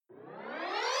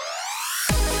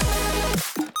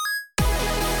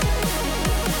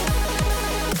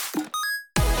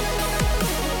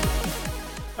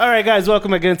All right, guys,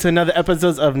 welcome again to another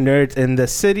episode of Nerds in the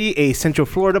City, a Central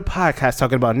Florida podcast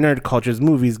talking about nerd cultures,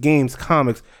 movies, games,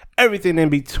 comics, everything in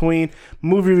between,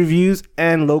 movie reviews,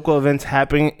 and local events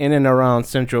happening in and around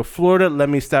Central Florida. Let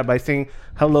me start by saying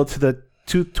hello to the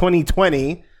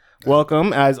 2020.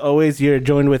 Welcome. As always, you're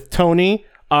joined with Tony,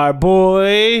 our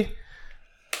boy.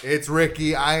 It's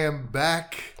Ricky. I am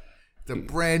back. It's a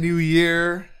brand new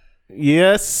year.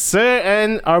 Yes, sir.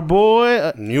 And our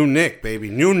boy. New Nick,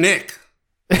 baby. New Nick.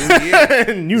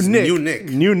 New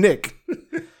Nick.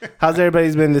 How's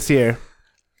everybody's been this year?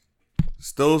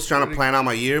 Still trying to plan out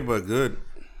my year, but good.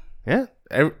 Yeah.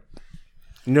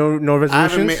 No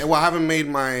resolutions? I haven't made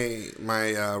my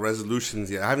resolutions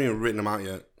yet. I haven't even written them out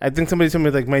yet. I think somebody told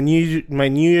me like my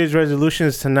New Year's resolution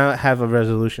is to not have a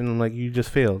resolution. I'm like, you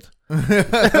just failed. Yeah.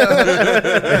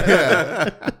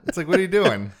 It's like, what are you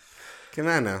doing? Come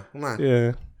on now. Come on.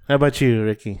 Yeah. How about you,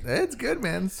 Ricky? It's good,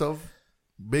 man. So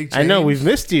big change. I know, we've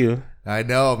missed you. I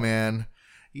know, man.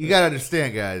 You got to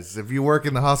understand, guys. If you work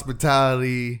in the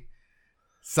hospitality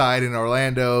side in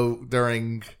Orlando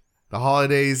during the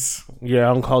holidays, you're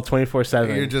on call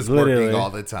 24/7. You're just literally working all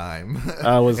the time.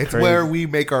 It's crazy. Where we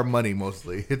make our money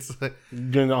mostly. It's like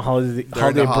during the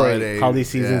holiday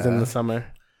seasons in the summer.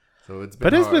 So it's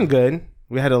been it's been good.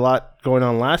 We had a lot going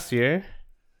on last year,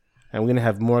 and we're gonna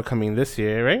have more coming this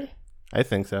year, right? I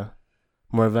think so.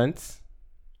 More events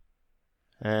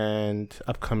and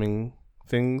upcoming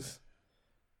things.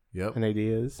 Yep. And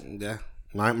ideas. Yeah.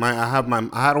 I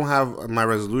don't have my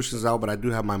resolutions out, but I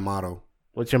do have my motto.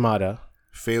 What's your motto?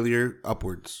 Failure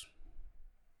upwards.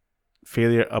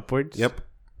 Failure upwards? Yep.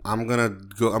 I'm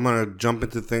gonna jump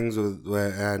into things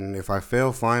and if I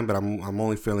fail, fine, but I'm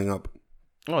only failing up.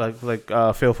 Oh, like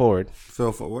fail forward.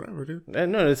 Fail forward, whatever, dude.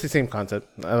 No, it's the same concept.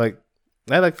 I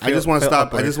just want to stop.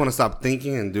 Upward. I just want to stop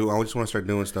thinking and do. I just want to start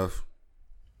doing stuff.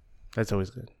 That's always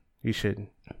good. You should.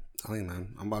 Tell you,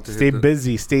 man. I'm about to stay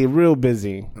busy. Stay real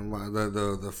busy.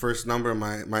 The first number,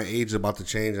 my age is about to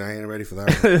change. And I ain't ready for that.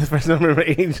 The first number of my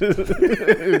age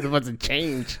is about to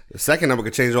change. The second number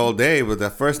could change all day, but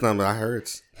that first number, that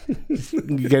hurts.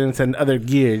 You get into another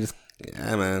gear.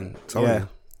 Yeah, man. Tell you.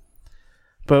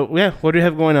 But yeah, what do we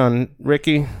have going on,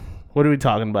 Ricky? What are we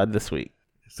talking about this week?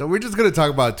 So we're just gonna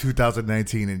talk about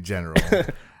 2019 in general.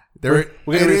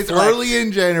 It's early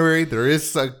in January. There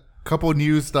is a couple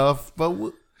new stuff, but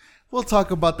we'll talk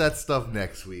about that stuff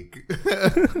next week.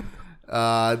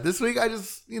 This week, I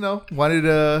just wanted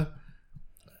to.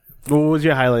 What was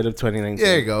your highlight of 2019?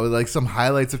 There you go. Like some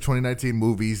highlights of 2019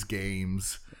 movies,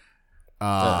 games,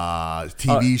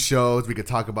 TV shows. We could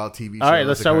talk about TV shows. All right,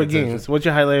 let's start with games. What's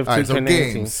your highlight of 2019?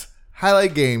 So games.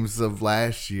 Highlight games of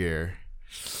last year.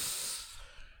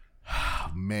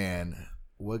 Oh, man,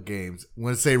 what games? I'm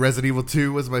going to say Resident Evil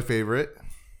 2 was my favorite.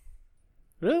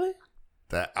 Really?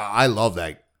 I love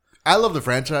that. I love the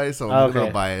franchise, so I'm a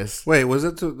little biased. Wait, was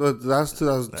it that was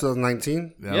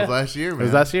 2019? That was last year, man. It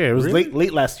was last year. It was really?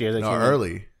 late last year. No,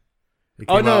 early. The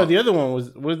other one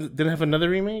was didn't have another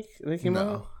remake that came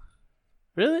out?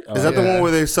 Really? Is that the one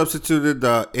where they substituted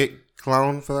the It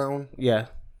clown for that one? Yeah.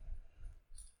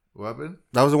 What happened?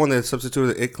 That was the one that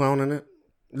substituted the It clown in it?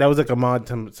 That was like a mod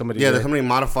to somebody. Yeah, somebody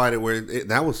modified it where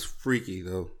that was freaky,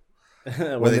 though.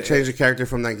 Where they changed the character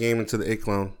from that game into the It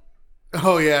clown.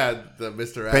 Oh, yeah, the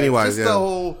Mr. Pennywise, the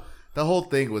whole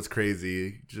thing was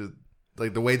crazy. Just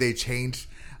like the way they changed.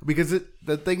 Because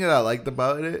the thing that I liked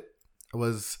about it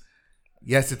was,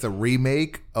 yes, it's a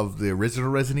remake of the original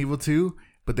Resident Evil 2,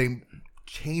 but they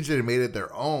changed it and made it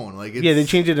their own. They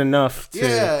changed it enough to...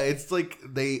 Yeah, it's like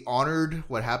they honored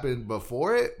what happened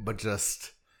before it, but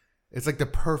just... It's like the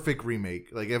perfect remake.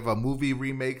 Like if a movie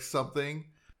remakes something,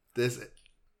 this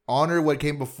honor what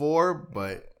came before,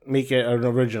 but... Make it an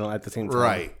original at the same time.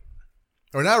 Right.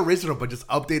 Or not original, but just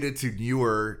updated to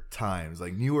newer times,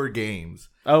 like newer games.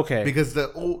 Okay. Because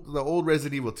the old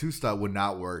Resident Evil 2 stuff would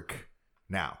not work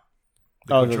now.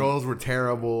 The controls were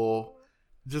terrible.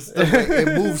 Just it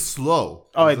moves slow.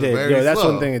 Oh, it did. Yeah, that's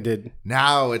one thing it did.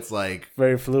 Now it's like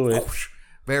very fluid,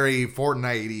 very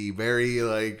Fortnite-y, very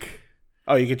like.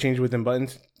 Oh, you could change within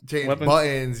buttons. Change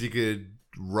buttons. You could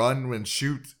run and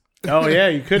shoot. Oh yeah,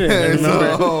 you couldn't. I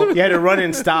remember. You had to run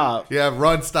and stop. Yeah,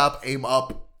 run, stop, aim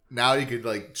up. Now you could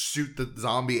like shoot the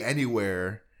zombie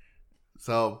anywhere.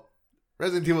 So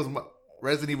Resident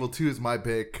Evil 2 is my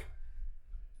pick.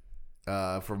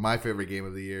 For my favorite game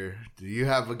of the year. Do you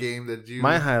have a game that you...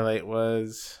 My highlight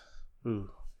was...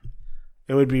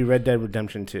 it would be Red Dead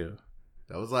Redemption 2.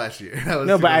 That was last year.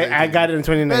 But I got it in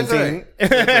 2019.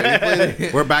 That's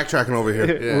right. We're backtracking over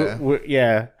here.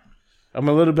 Yeah. I'm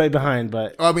a little bit behind,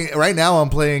 but... I mean, right now I'm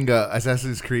playing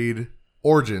Assassin's Creed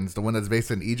Origins, the one that's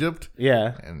based in Egypt.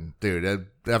 Yeah. And dude, I'm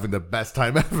having the best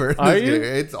time ever. Are you?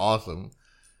 It's awesome.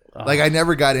 Like I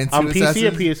never got into on PC or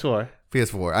Assassin's PS4.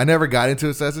 PS4. I never got into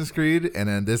Assassin's Creed, and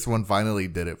then this one finally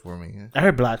did it for me. I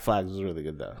heard Black Flag was really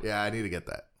good though. Yeah, I need to get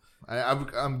that.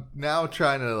 I'm now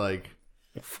trying to like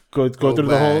Go through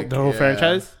back. the whole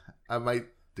franchise. I might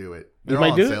do it. You They're might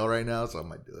all do on it? sale right now, so I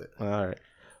might do it. All right,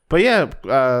 but yeah,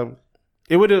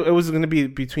 it was going to be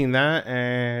between that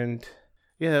and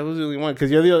yeah, that was the only one because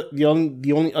the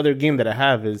only other game that I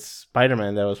have is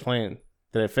Spider-Man that I was playing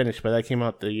that I finished, but that came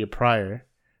out the year prior,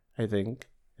 I think,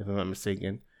 if I'm not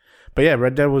mistaken. But yeah,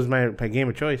 Red Dead was my game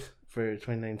of choice for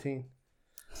 2019.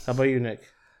 How about you, Nick?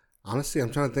 Honestly,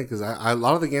 I'm trying to think because a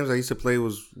lot of the games I used to play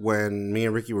was when me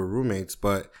and Ricky were roommates.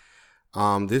 But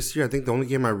this year, I think the only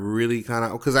game I really kind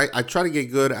of because I try to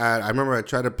get good at. I remember I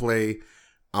tried to play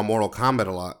Mortal Kombat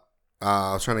a lot.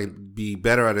 I was trying to be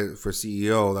better at it for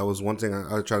CEO. That was one thing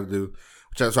I tried to do.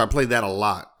 So I played that a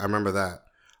lot. I remember that.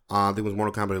 I think it was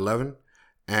Mortal Kombat 11.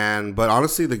 But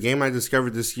honestly, the game I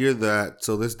discovered this year that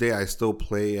till this day I still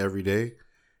play every day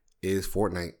is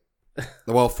Fortnite.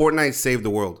 Well, Fortnite saved the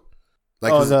world.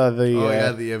 Like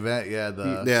the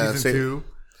event, season 2.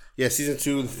 Yeah, season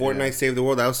 2, Fortnite saved the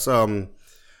world. That was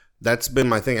that's been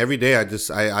my thing. Every day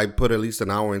I put at least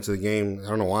an hour into the game. I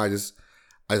don't know why. I just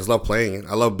love playing it.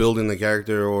 I love building the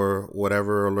character or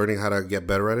whatever, or learning how to get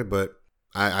better at it. But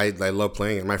I love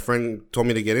playing it. My friend told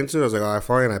me to get into it. I was like, all right,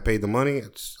 fine. I paid the money.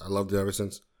 I loved it ever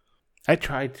since. I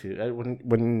tried to.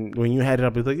 When you had it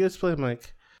up, it was like, let's play. I'm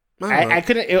like, I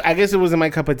couldn't. I guess it wasn't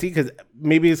my cup of tea because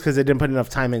maybe it's because I didn't put enough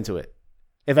time into it.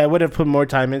 If I would have put more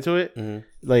time into it,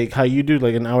 like how you do,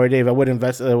 like an hour a day, if I would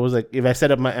invest, it was like if I set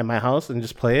up at my house and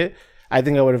just play it, I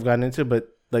think I would have gotten into it. But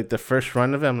like the first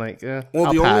run of it, I'm like, well,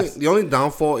 I'll the only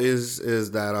downfall is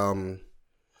that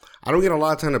I don't get a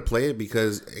lot of time to play it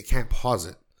because I can't pause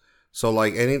it. So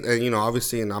like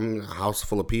obviously, and I'm in a house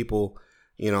full of people.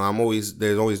 They're always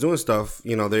doing stuff.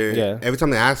 Every time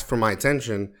they ask for my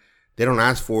attention, they don't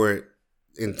ask for it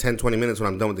in 10, 20 minutes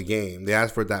when I'm done with the game. They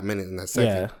ask for it that minute and that second.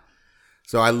 Yeah.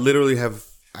 So I literally have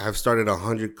started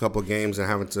 100 couple games and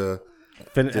having to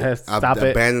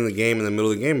abandon the game in the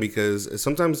middle of the game because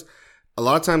sometimes, a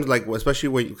lot of times, like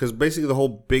especially because basically the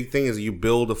whole big thing is you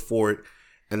build a fort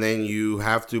and then you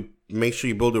have to make sure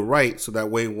you build it right so that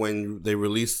way when they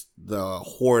release the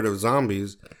horde of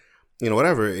zombies,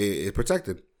 it's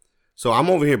protected. So I'm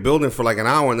over here building for like an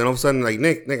hour and then all of a sudden like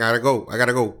Nick, I gotta go,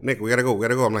 Nick, we gotta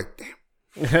go. I'm like, damn.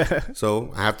 So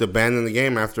I have to abandon the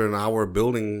game after an hour of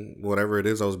building whatever it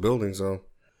is I was building. So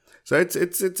it's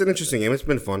an interesting game. It's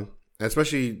been fun,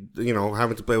 especially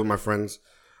having to play with my friends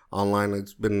online.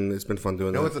 It's been fun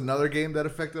doing that. What's another game that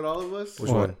affected all of us?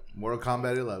 Which one? Mortal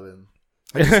Kombat 11.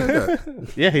 I just said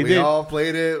that. Yeah, we all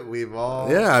played it. We've all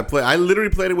I literally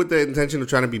played it with the intention of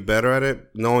trying to be better at it,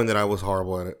 knowing that I was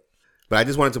horrible at it. But I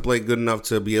just wanted to play good enough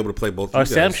to be able to play both. Our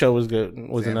Sam show was good.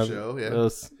 Another show,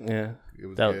 yeah. It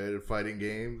was good at fighting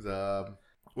games.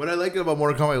 What I liked about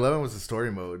Mortal Kombat 11 was the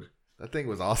story mode. That thing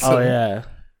was awesome. Oh yeah,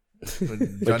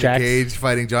 Johnny Cage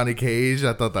fighting Johnny Cage.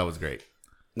 I thought that was great.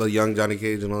 The young Johnny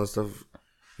Cage and all that stuff.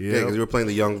 Yeah, because we were playing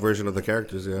the young version of the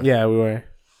characters. Yeah, we were.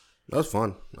 That was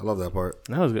fun. I love that part.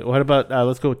 That was good. What about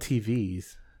let's go with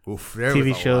TVs? Oof, there TV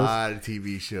was a shows. lot of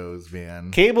TV shows,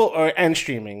 man. Cable and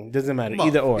streaming doesn't matter.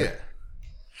 Either or.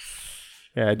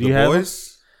 Yeah. Do you have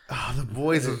Boys? Oh, The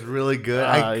Boys was really good.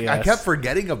 I kept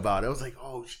forgetting about it. I was like,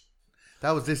 oh,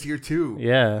 that was this year too.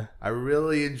 Yeah. I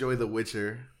really enjoyed The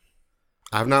Witcher.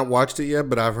 I've not watched it yet,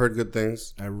 but I've heard good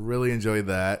things. I really enjoyed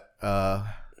that.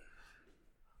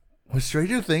 Was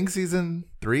Stranger Things season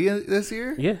 3 this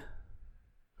year? Yeah.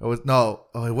 It was no.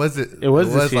 Oh, it was. It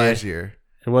was last year.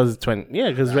 It was 20. Yeah,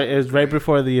 because it was right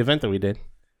before the event that we did.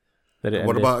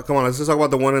 What about? Come on, let's just talk about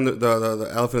the one in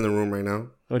the elephant in the room right now.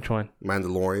 Which one?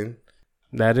 Mandalorian.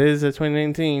 That is a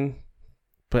 2019.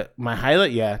 But my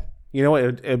highlight, you know what?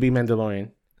 It'd be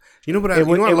Mandalorian. You know what I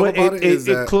love about it is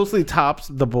it closely tops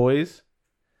The Boys.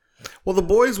 Well, The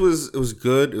Boys was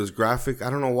good. It was graphic. I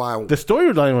don't know why. The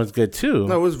storyline was good too.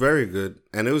 No, it was very good,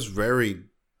 and it was very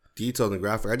detailed and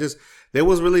graphic. There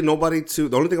was really nobody to.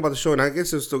 The only thing about the show, and I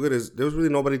guess it's still good, is there was really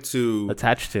nobody to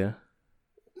attach to.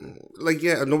 Like,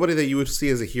 nobody that you would see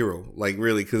as a hero, like,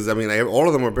 really, because I mean, all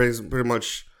of them are pretty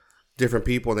much different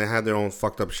people, and they had their own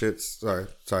fucked up shits.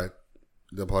 Sorry,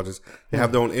 apologies. They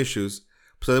have their own issues.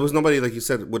 So there was nobody, like you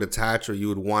said, would attach or you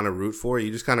would want to root for.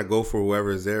 You just kind of go for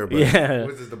whoever is there. But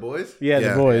was it The Boys? Yeah,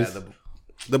 The Boys. Yeah,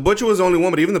 the Butcher was the only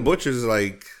one, but even the Butcher's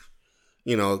like,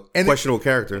 questionable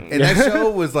character. And that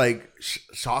show was like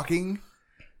shocking,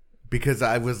 because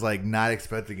I was like not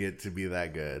expecting it to be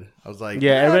that good. I was like,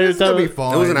 Yeah, everybody this is gonna thought- be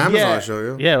fun. It was an Amazon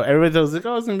show, yeah. Yeah, everybody was like,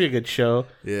 "Oh, it's gonna be a good show."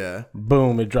 Yeah.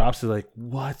 Boom! It drops. It's like,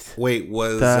 what? Wait,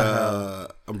 was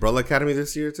Umbrella Academy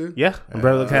this year too? Yeah,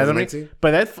 Umbrella Academy. 2019?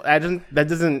 But that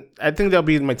doesn't. I think that'll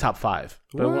be in my top 5.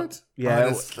 But What?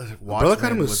 Yeah, Umbrella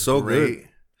Academy was so good.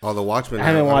 Oh, The Watchmen. I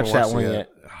haven't watched that one it yet.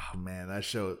 Oh man, that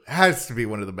show has to be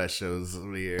one of the best shows of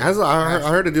the year. I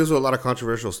heard it deals with a lot of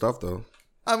controversial stuff though.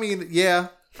 I mean, yeah.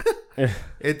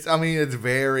 It's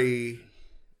very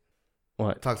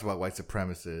What? talks about white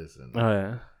supremacists and Oh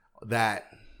yeah. that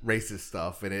racist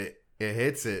stuff, and it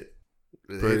hits it.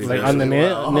 Pretty Like good. on the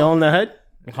nail on the head,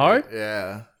 hard.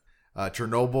 Yeah.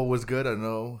 Chernobyl was good. I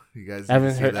know you guys I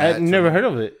haven't see heard. that. I never heard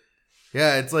of it.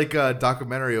 Yeah, it's like a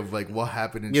documentary of like what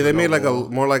happened in Yeah, they made like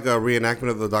Chernobyl. more like a reenactment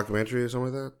of the documentary or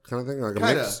something like that kind of thing, like a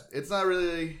Kinda. mix. It's not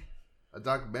really a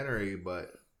documentary,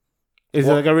 but Is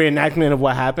it like a reenactment of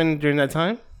what happened during that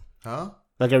time? huh?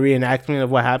 Like a reenactment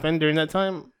of what happened during that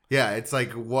time? Yeah, it's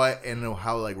like what and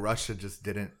how like Russia just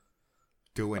didn't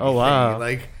do anything. Oh, wow.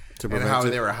 Like To and prevent how it.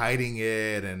 they were hiding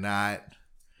it and not.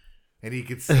 And you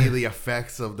could see the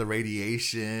effects of the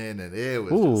radiation, and it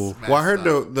was. Ooh. Just Well, I heard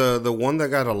messed up. the one that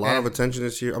got a lot of And- attention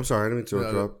this year. I'm sorry, I didn't mean to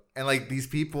interrupt. And like these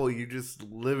people, you just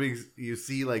living, you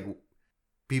see like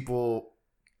people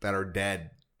that are dead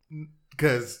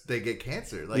because they get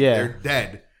cancer. Like Yeah. they're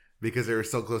dead because they were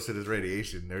so close to this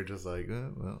radiation. They're just like,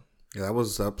 oh, well. Yeah,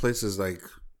 that place is like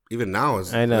even now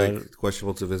is I know. like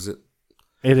questionable to visit.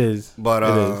 It is. But It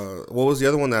is. what was the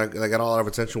other one that got a lot of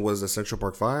attention? Was the Central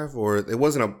Park 5, or it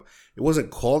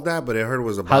wasn't called that, but I heard it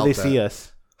was about How they that. see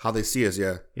us. How they see us,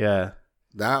 yeah. Yeah.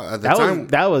 That at the That time,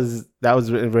 was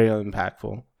very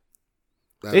impactful.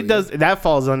 that- It does. That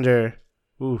falls under.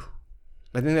 Ooh,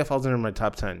 I think that falls under my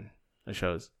top 10 of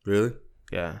shows. really.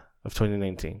 Yeah, of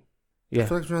 2019. I Yeah,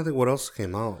 feel like I'm trying to think what else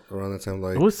came out around that time.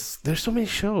 Like, there's so many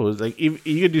shows. Like you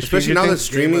could do especially Stranger now that Things.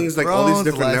 streaming's like all these Thrones,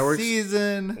 different last networks.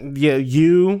 season. Yeah,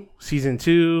 You season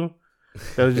 2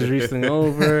 that was just recently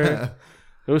over.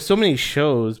 There was so many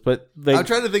shows, but I'm like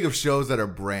trying to think of shows that are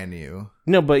brand new.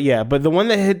 no, but yeah, but the one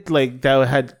that hit like that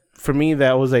had for me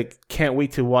that was like can't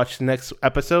wait to watch the next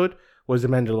episode was The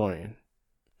Mandalorian.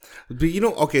 But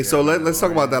okay, so let's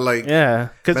talk about that. Like, Yeah,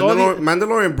 because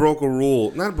Mandalorian broke a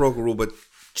rule, not broke a rule, but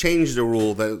changed the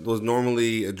rule that was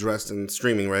normally addressed in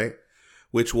streaming, right?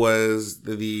 Which was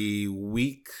the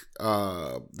week,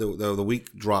 the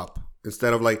week drop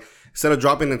instead of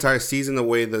dropping the entire season the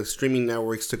way the streaming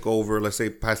networks took over. Let's say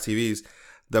past TVs,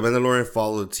 the Mandalorian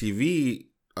followed the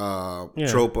TV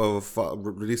trope of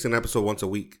releasing an episode once a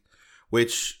week,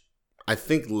 which I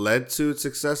think led to its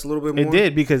success a little bit more. it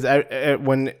did because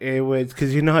when it was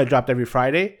because how it dropped every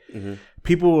Friday, Mm-hmm.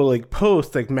 people will like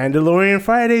post like Mandalorian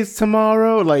Fridays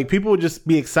tomorrow. Like people would just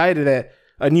be excited that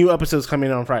a new episode's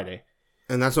coming on Friday.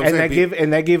 And that's what I'm And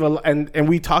saying. that gave and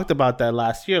we talked about that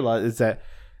last year a lot. Is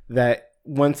that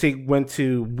once they went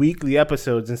to weekly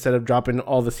episodes instead of dropping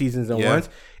all the seasons at once,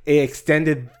 it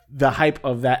extended the hype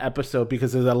of that episode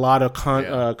because there's a lot of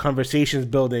conversations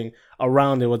building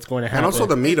around it. What's going to happen, And also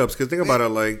the meetups, because think about it,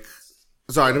 like,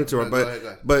 sorry, I didn't interrupt, Go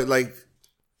ahead. but like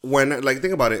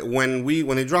think about it, when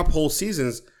they drop whole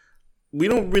seasons, we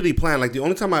don't really plan. Like the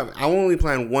only time I only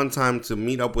plan one time to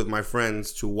meet up with my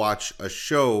friends to watch a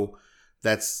show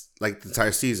that's like the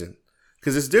entire season,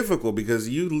 because it's difficult because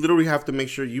you literally have to make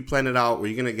sure you plan it out where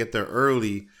you're gonna get there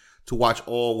early to watch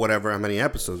all whatever how many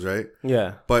episodes, right?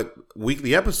 yeah. But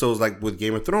weekly episodes, like with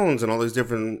Game of Thrones and all these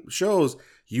different shows,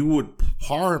 you would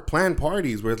plan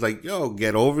parties where it's like, yo,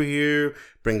 get over here,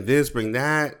 bring this, bring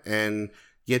that, and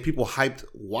get people hyped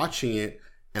watching it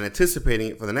and anticipating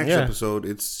it for the next episode.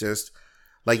 It's just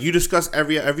like you discuss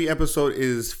every episode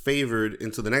is favored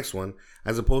into the next one,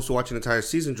 as opposed to watching the entire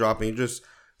season drop and you're just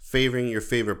favoring your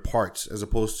favorite parts as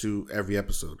opposed to every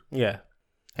episode. Yeah.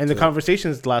 And the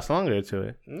conversations last longer to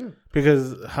it.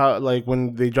 Because how like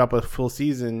when they drop a full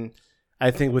season, I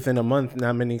think within a month,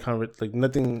 not many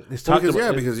nothing is talked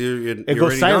about. Because you're goes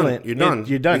already silent. Done. You're done.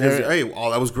 You're done. Because, hey,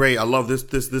 oh, that was great. I love this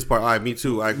part. All right, me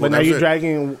too. All right, cool. But now That was you're it.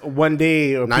 dragging one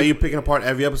day or Now you're picking apart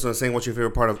every episode and saying what your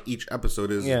favorite part of each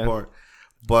episode is. Yeah. Part.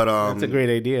 But that's a great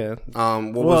idea. I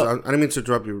didn't mean to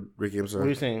interrupt you, Ricky. I'm What are sorry.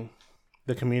 you saying?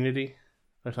 The Community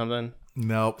or something?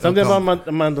 Nope. Something about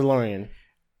Mandalorian.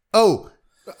 Oh,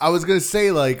 I was gonna say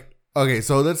like, okay,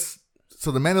 so the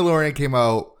Mandalorian came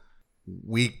out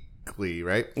weekly,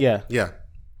 right? Yeah. Yeah.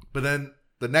 But then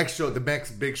the next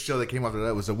big show that came after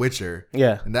that was The Witcher.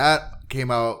 Yeah. And that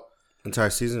came out Entire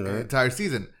season, the right? entire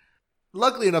season.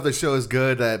 Luckily enough, the show is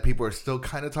good that people are still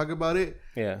kind of talking about it.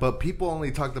 Yeah. But people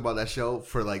only talked about that show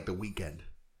for like the weekend.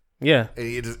 Yeah. And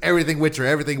it just everything Witcher,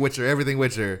 everything Witcher, everything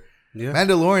Witcher. Yeah.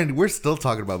 Mandalorian, we're still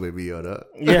talking about Baby Yoda.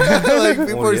 Yeah. Like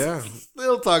people are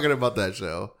still talking about that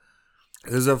show.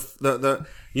 There's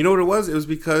you know what it was? It was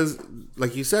because,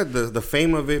 like you said, the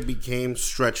fame of it became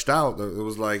stretched out. It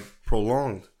was like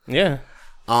prolonged. Yeah.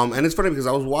 And it's funny because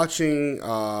I was watching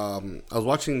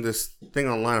this thing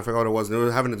online. I forgot what it was. And they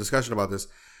were having a discussion about this.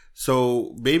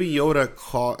 So Baby Yoda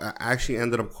actually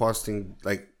ended up costing,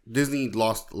 like, Disney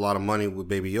lost a lot of money with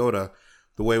Baby Yoda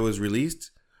the way it was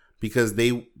released because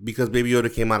Baby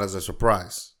Yoda came out as a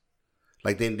surprise.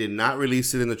 Like, they did not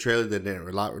release it in the trailer. They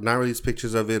didn't not release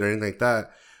pictures of it or anything like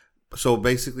that. So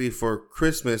basically, for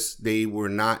Christmas, they were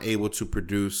not able to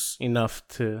produce enough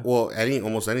to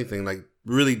almost anything like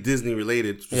really Disney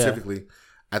related specifically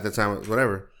at the time,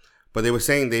 whatever. But they were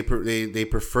saying they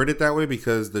preferred it that way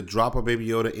because the drop of Baby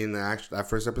Yoda in that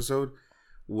first episode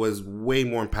was way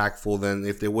more impactful than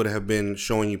if they would have been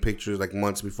showing you pictures like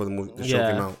months before the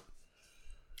show came out.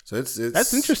 So it's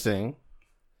that's interesting.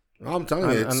 I'm telling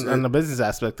you, on the business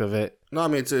aspect of it. No, I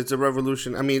mean it's a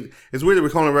revolution. I mean, it's weird that we're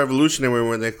calling it revolutionary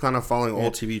when they're kind of following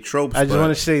old TV tropes. I just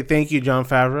want to say thank you, Jon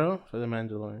Favreau, for The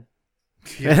Mandalorian.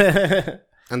 Yeah.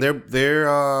 And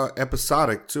they're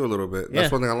episodic too a little bit.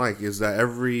 That's one thing I like is that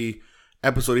every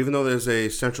episode, even though there's a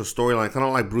central storyline, kind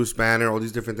of like Bruce Banner, all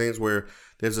these different things where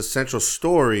there's a central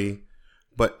story,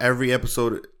 but every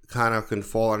episode kind of can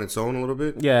fall on its own a little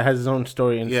bit. Yeah, it has its own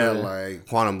story. Like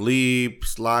Quantum Leap,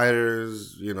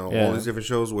 Sliders, all these different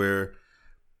shows where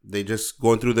they just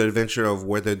going through the adventure of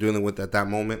what they're dealing with at that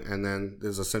moment, and then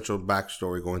there's a central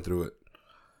backstory going through it.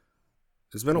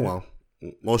 It's been a while.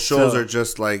 Most shows are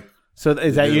just like. So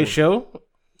is that your show?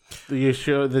 Your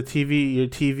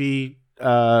TV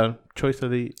choice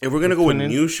of the. If we're gonna go with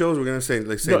new shows, we're gonna say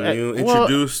new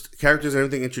introduced characters and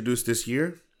everything introduced this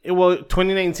year. Well,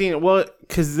 2019. Well,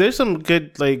 because there's some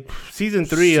good season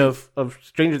 3 of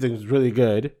Stranger Things is really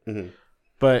good,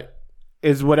 but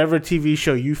is whatever TV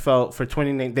show you felt for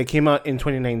 2019 that came out in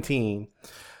 2019.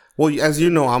 Well, as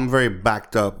you know, I'm very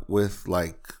backed up with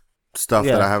stuff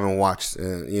that I haven't watched.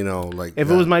 If it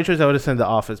was my choice, I would have said The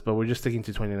Office, but we're just sticking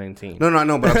to 2019. No, I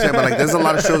know, but I'm saying, there's a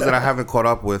lot of shows that I haven't caught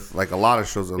up with, a lot of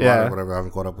shows, whatever I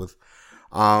haven't caught up with.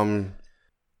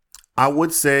 I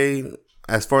would say,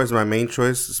 as far as my main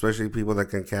choice, especially people that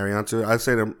can carry on to it, I'd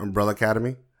say the Umbrella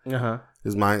Academy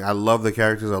is mine. I love the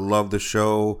characters. I love the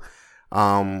show.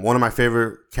 One of my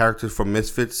favorite characters from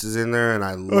Misfits is in there, and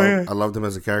I loved him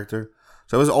as a character.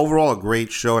 So it was overall a great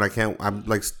show, and I'm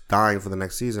dying for the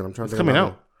next season. I'm trying to think coming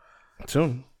out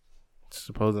soon,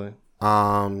 supposedly.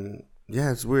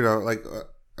 Yeah, it's weird.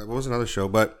 What was another show?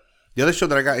 But the other show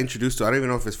that I got introduced to, I don't even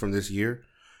know if it's from this year,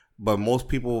 but most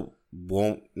people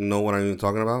won't know what I'm even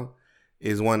talking about,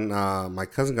 is one my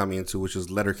cousin got me into, which is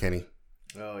Letterkenny.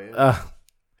 Oh, yeah.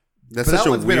 That's such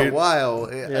a weird. Been a while.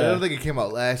 I don't think it came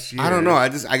out last year. I don't know. I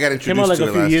got introduced to it last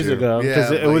year. Came out a few years ago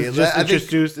because it was just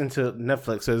introduced into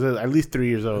Netflix. So it's at least 3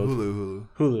 years old.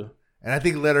 Hulu. And I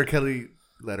think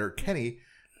Letterkenny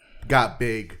got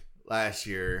big last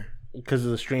year because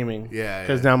of the streaming. Yeah.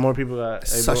 Because now more people got.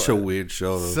 Such a weird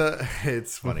show, though.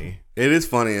 It's funny. It is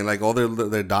funny, and all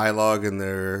their dialogue and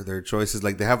their choices,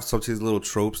 they have some of these little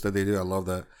tropes that they do. I love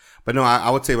that. But no, I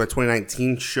would say my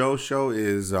 2019 show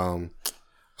is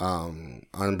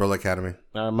Umbrella Academy.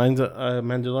 Mine's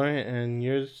Mandalorian, and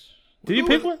yours. Did you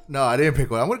pick one? No, I didn't pick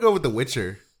one. I'm gonna go with The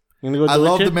Witcher. You gonna go with I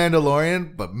love The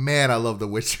Mandalorian, but man, I love The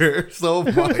Witcher so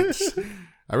much.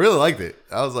 I really liked it.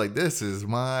 I was like, this is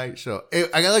my show.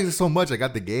 I liked it so much. I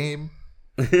got the game.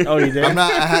 Oh, you did?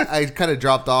 I kind of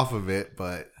dropped off of it,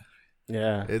 but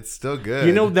yeah, it's still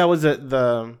good. That was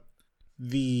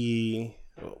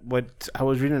what I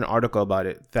was reading an article about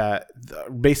it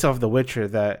based off The Witcher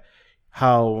that.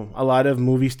 How a lot of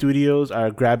movie studios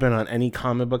are grabbing on any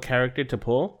comic book character to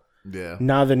pull. Yeah.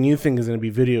 Now the new thing is going to be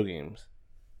video games.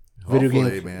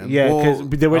 Hopefully, man. Yeah, because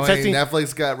they were testing.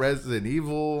 Netflix got Resident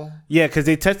Evil. Yeah, because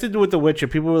they tested with The Witcher.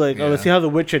 People were like, "Oh, let's see how The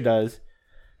Witcher does,"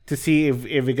 to see if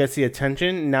it gets the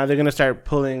attention. Now they're going to start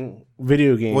pulling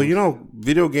video games. Well,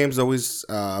 video games always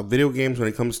when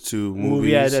it comes to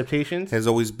movie adaptations has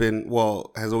always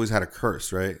had a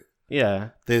curse, right? Yeah.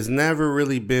 There's never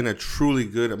really been a truly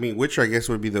good... I mean, Witcher, I guess,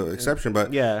 would be the exception,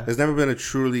 but there's never been a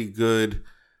truly good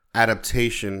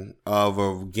adaptation of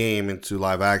a game into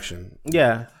live action.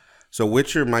 Yeah. So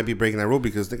Witcher might be breaking that rule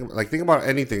because think about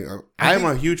anything. I'm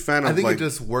a huge fan of... I think it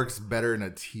just works better in a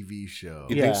TV show.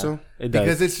 You think so? It does.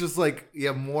 Because it's just you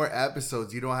have more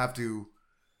episodes. You don't have to...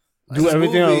 do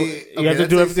everything. You have to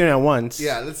do everything at once.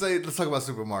 Yeah, let's talk about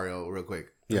Super Mario real quick.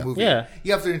 Movie. Yeah.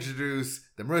 You have to introduce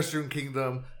the Mushroom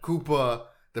Kingdom, Koopa,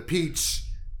 the Peach,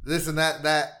 this and that.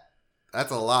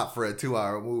 That's a lot for a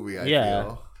 2-hour movie, I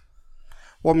feel.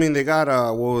 Well, I mean, they got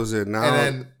what was it now? And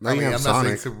then now you have I'm Sonic. not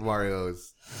saying Super Mario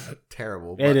is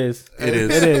terrible. It is. It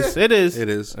is. It is. It is. It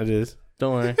is. It is.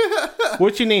 Don't worry.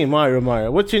 What's your name?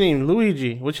 Mario. What's your name?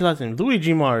 Luigi. What's your last name?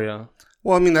 Luigi Mario.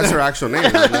 Well, I mean, that's their actual name.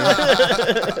 Isn't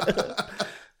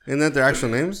that their actual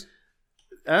names?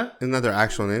 Huh? Isn't that their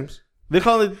actual names? They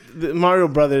call it the Mario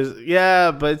Brothers.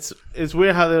 Yeah, but it's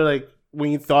weird how they're like,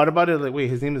 when you thought about it, like, wait,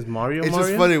 his name is Mario? It's Mario?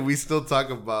 just funny. We still talk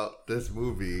about this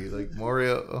movie, like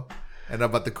Mario, and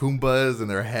about the Koopas and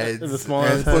their heads. The small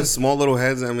And ass put head. small little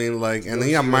heads. I mean, like, and then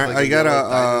you got Yoshi was like you got a little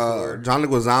dinosaur. John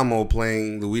Leguizamo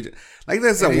playing Luigi. Like,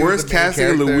 that's the And he was worst the main casting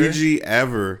of character. Luigi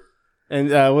ever. And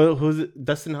who's it?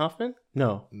 Dustin Hoffman?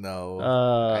 No.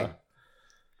 No.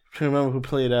 Trying to remember who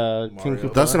played King Mario.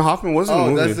 Koopa. Dustin Hoffman was in the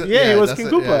movie. that's it. Yeah, he was that's King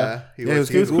it. Koopa. Yeah, he Yeah, was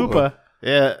he was King King Koopa. Koopa.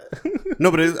 Yeah. No,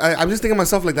 but I'm just thinking to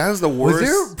myself, like, that was the worst. Was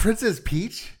there Princess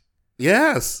Peach?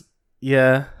 Yes.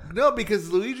 Yeah. No, because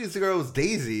Luigi's girl was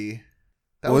Daisy.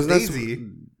 That was Wasn't that Daisy.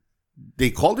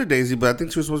 They called her Daisy, but I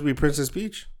think she was supposed to be Princess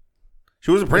Peach.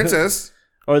 She was a princess.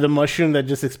 Or the mushroom that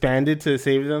just expanded to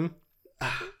save them.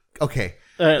 Okay.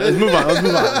 All right, let's move on.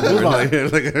 Move on.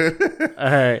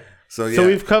 All right. So, yeah. So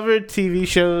we've covered TV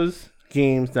shows,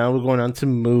 games. Now we're going on to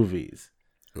movies.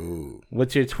 Ooh.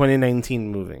 What's your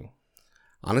 2019 movie?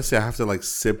 Honestly, I have to, like,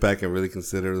 sit back and really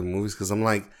consider the movies because I'm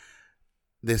like,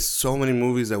 there's so many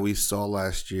movies that we saw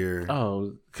last year.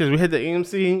 Oh, because we had the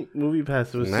AMC movie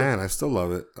pass. It was Man, I still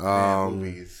love it.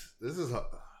 Movies. This is a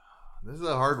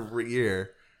hard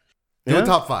year. Yeah? Do a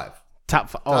top 5. top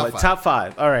five. Oh, Top top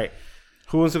 5. All right.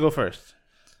 Who wants to go first?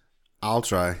 I'll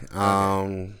try.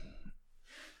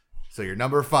 So your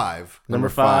number 5. Number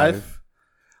 5.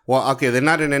 Well, okay, they're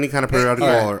not in any kind of periodical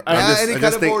All right. order. All right. Any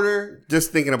kind of order.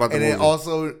 Just thinking about the And movie. it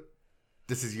also,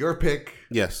 this is your pick.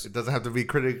 Yes. It doesn't have to be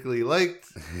critically liked.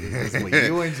 It's what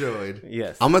you enjoyed.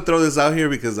 Yes. I'm going to throw this out here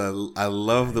because I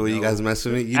love the way you guys mess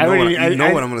with me. You I know, already- you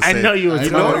know what I'm going to say. I know you would. You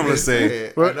know what I'm going to say.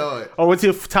 I know it. Oh, what's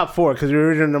your top 4? Because we're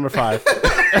already on number 5.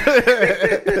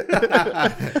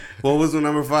 What was the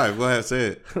number 5? Go ahead, say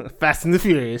it. Fast and the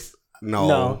Furious.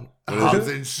 No. What is Hobbs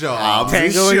it? and Shaw. Hobbs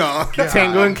and Shaw.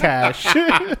 Tango and Cash.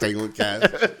 Tango and Cash.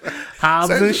 Hobbs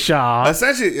and Shaw.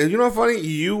 Essentially, you know what funny?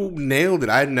 You nailed it.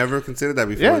 I had never considered that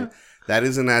before. Yeah. That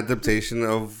is an adaptation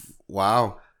of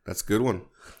wow. That's a good one.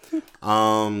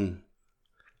 All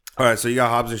right, so you got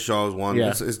Hobbs and Shaw as one. Yeah.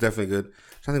 It's definitely good. I'm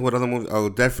trying to think what other movie. Oh,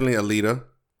 definitely Alita.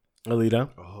 Alita.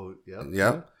 Oh, yeah.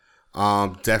 Yep.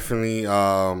 Definitely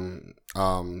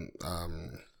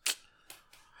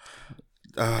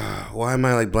why am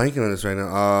I like blanking on this right now?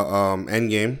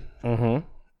 Endgame. Mm-hmm.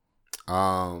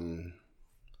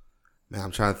 Man,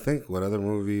 I'm trying to think what other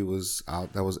movie was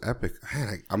out that was epic.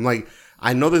 Man, I'm like,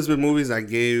 I know there's been movies I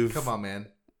gave. Come on, man.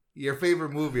 Your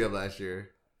favorite movie of last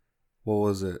year? What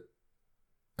was it?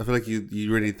 I feel like you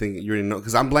already know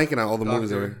because I'm blanking on all the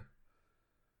movies.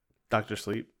 Doctor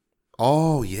Sleep.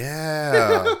 Oh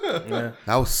yeah, Yeah.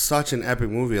 that was such an epic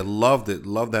movie. I loved it.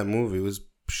 Loved that movie. It was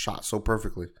shot so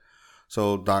perfectly.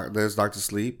 So there's Doctor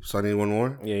Sleep. So I need one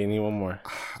more. Yeah, you need one more.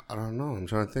 I don't know. I'm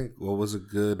trying to think. What was a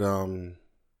good? Tell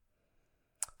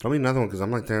me another one because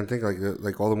I'm like trying to think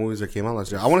like all the movies that came out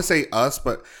last year. I want to say Us,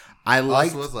 but I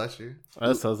liked. Us was last year. That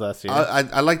was last year.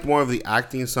 I liked more of the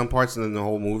acting in some parts than the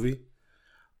whole movie.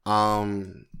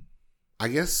 I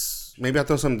guess maybe I'll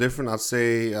throw something different. I'd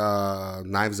say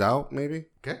Knives Out, maybe.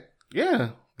 Okay. Yeah,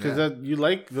 because you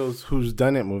like those Who's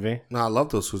Done It movie. No, I love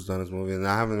those Who's Done This movie, and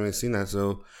I haven't really seen that.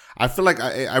 So I feel like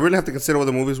I really have to consider what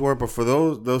the movies were. But for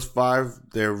those 5,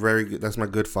 they're very good. That's my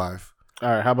good 5. All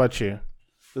right, how about you?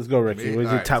 Let's go, Ricky. What's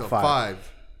All your right, top so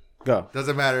 5? Go.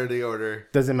 Doesn't matter the order.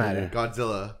 Doesn't matter.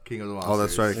 Godzilla, King of the Monsters. Oh,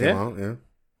 that's right. It came out. Yeah.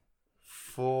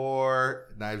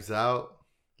 4, Knives Out.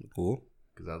 Cool.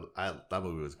 Because that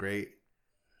movie was great.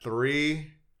 3, I'm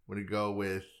going to go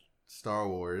with Star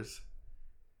Wars.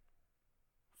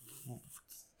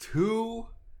 2,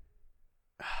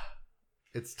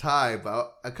 it's tied,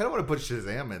 but I kind of want to put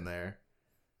Shazam in there.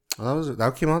 Oh,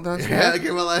 that came out last year? Yeah, that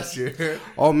came out last year.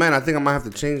 Oh, man, I think I might have to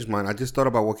change mine. I just thought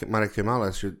about what might have came out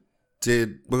last year.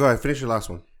 Well, go ahead. Finish your last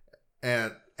one.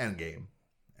 And Endgame.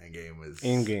 Endgame was...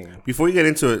 In-game. Before you get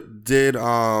into it, did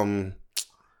Far From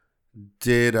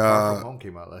Home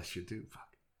came out last year, too. Fuck.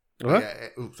 What? Yeah,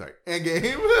 oops, sorry.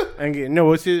 Endgame. In-game. No,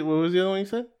 what was the other one you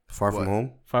said? Far From What?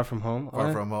 Home? Far From Home. Far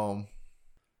Alright. From Home.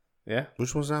 Yeah.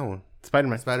 Which one's that one?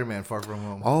 Spider-Man. Spider-Man, Far From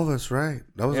Home. Oh, that's right.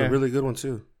 That was Yeah. a really good one,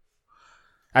 too.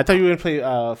 I thought you were going to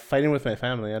play Fighting With My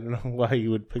Family. I don't know why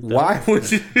you would pick that. Why would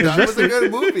you? That was a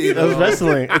good movie, That was though.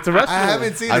 wrestling. It's a wrestling. I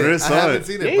haven't seen it. I never saw I haven't it.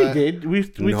 seen Yeah, it. you but did.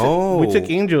 We No. took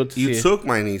Angel to see You it. took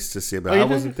my niece to see it, but Oh, you I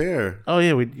did? wasn't there. Oh,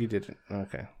 yeah, you did.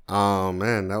 Okay. Oh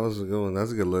man, that was a good one.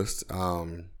 That's a good list.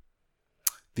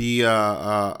 The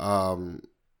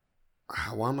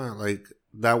why am I like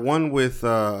that one with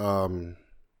Blade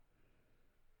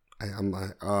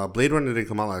Runner didn't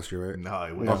come out last year, right? No,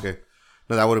 it was Okay,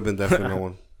 no, that would have been definitely no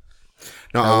one.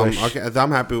 No, okay,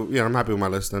 I'm happy. Yeah, I'm happy with my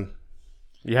list then.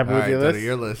 You happy All with right, your go list? to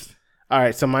your list. All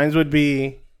right, so mine would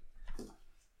be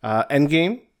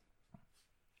Endgame,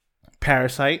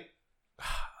 Parasite,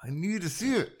 I need to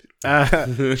see it.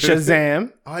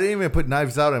 Shazam. I didn't even put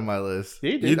Knives Out on my list.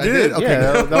 You You I did? Okay.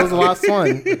 Yeah, that was the last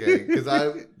one. Okay, because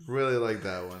I really like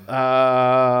that one.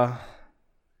 I'm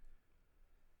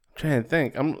trying to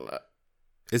think.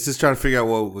 It's just trying to figure out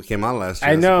what came out last year.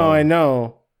 I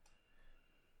know.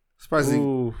 Surprisingly,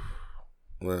 Ooh,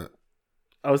 what?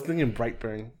 I was thinking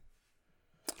Brightburn.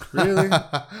 Really?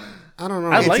 I don't know.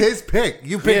 I It's like- his pick.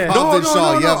 You pick Yeah. Hobbs and No,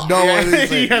 Shaw. no, You no, have no one to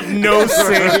say. You have no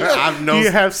say. I have no.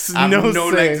 You have I have no no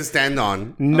say. leg to stand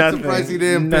on. I'm Nothing. surprised he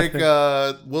didn't Nothing. pick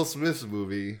Will Smith's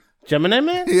movie. Gemini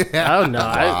Man? Yeah. Oh no!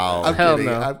 Wow. I'm Hell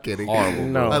kidding. no! I'm kidding. Horrible,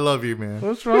 No. I love you, man.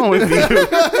 What's wrong with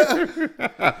you?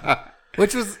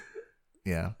 Which was,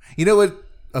 yeah. You know what?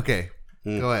 Okay,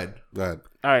 go ahead. Go ahead.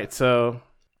 All right, so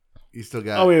You still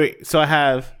got wait. So I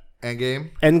have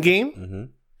Endgame, Endgame, Mm-hmm.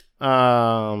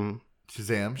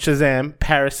 Shazam, Shazam,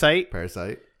 Parasite,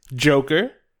 Parasite,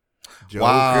 Joker. Joker.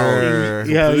 Wow. Yeah,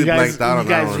 Completely you guys, blanked out on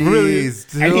that one. really,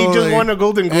 Jeez, and he just dude. won a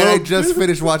Golden And I Globe. just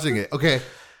finished watching it. Okay.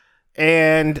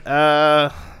 And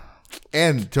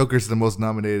And Joker's the most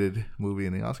nominated movie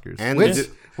in the Oscars. And which did-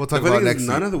 we'll talk The funny about thing is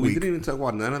next we week. didn't even talk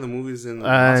about none of the movies in the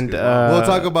And, Oscars. We'll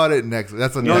talk about it next.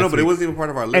 That's a no, next but it week. wasn't even part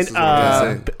of our list. and is what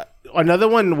I'm gonna say. another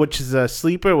one which is a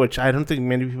sleeper, which I don't think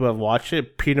many people have watched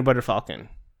it. Peanut Butter Falcon.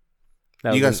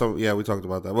 That You was guys saw? Yeah, we talked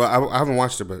about that. Well, I haven't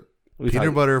watched it, but we Peanut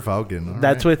talked- Butter Falcon. All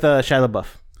That's right. with Shia LaBeouf,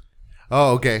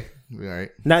 Oh, okay. All right.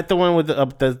 not the one with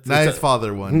the Not his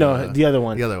father one. No, the other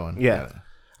one. The other one. Yeah.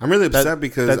 I'm really upset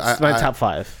because That's my top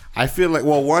 5. I feel like,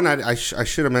 well, one, I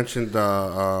should have mentioned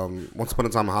Once Upon a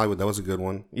Time in Hollywood. That was a good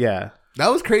one. Yeah. That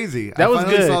was crazy. That I was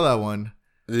finally good. saw that one.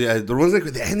 Yeah,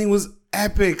 the ending was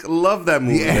epic. Love that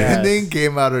movie. The Yes. ending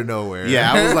came out of nowhere.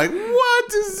 Yeah, I was like,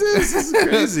 what is this? This is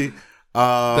crazy.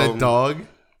 the dog.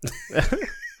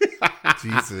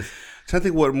 Jesus. Trying to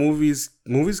think what movies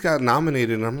got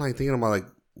nominated, and I'm like thinking about like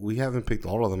we haven't picked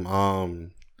all of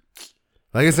them.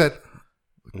 Like I said,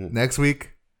 next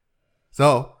week.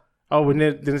 So, Oh, we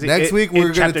didn't see Next week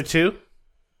we're gonna chapter 2.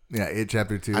 yeah, it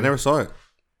chapter 2. I never saw it.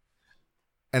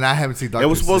 And I haven't seen Doctor It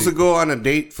was supposed Sleep. to go on a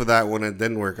date for that one. It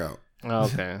didn't work out, Oh,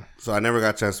 okay. so I never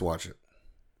got a chance to watch it.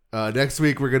 Next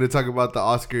week, we're going to talk about the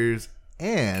Oscars,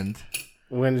 and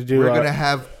We're gonna do. we're going to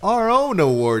have our own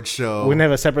award show. We're gonna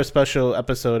have a separate special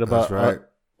episode about That's right.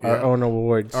 our own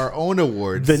awards. Our own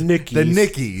awards. The Nickies. The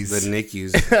Nickies. The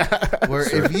Nickies. where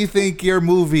if you think your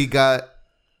movie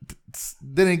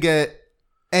didn't get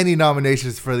any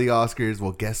nominations for the Oscars,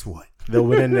 well, guess what? They'll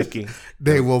win a Nicky.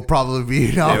 They will probably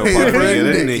be probably nominated for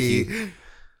get a a Nicky.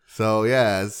 So,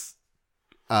 yes.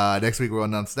 Next week, we'll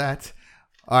announce that.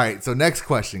 All right. So, next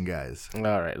question, guys. All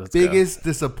right, let's go. Biggest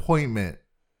disappointment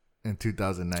in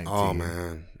 2019. Oh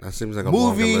man, that seems like a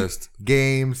Movie, longer list.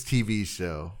 games, TV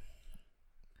show.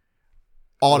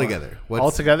 All together. What's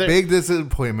All together? Big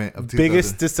disappointment of 2000.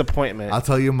 Biggest disappointment. I'll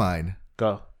tell you mine.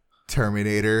 Go.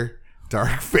 Terminator,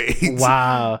 Dark Fate.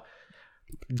 Wow.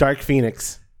 Dark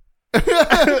Phoenix.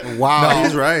 Wow,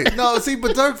 he's right. No, see,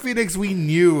 but Dark Phoenix, we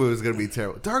knew it was going to be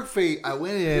terrible. Dark Fate, I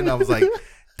went in, I was like,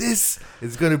 this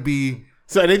is going to be,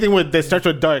 So anything that starts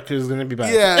with dark is gonna be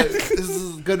bad. yeah, this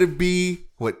is going to be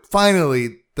what,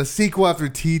 finally, the sequel after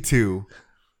T2.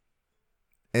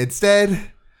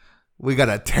 Instead, we got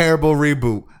a terrible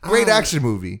reboot. Great action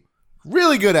movie.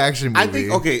 Really good action movie.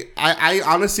 I think I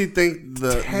honestly think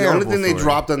the only Terrible thing they story.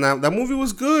 dropped on that movie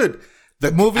was good.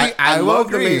 The movie, I will love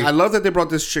agree. I love that they brought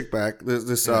this chick back, this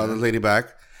the lady back,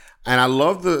 and I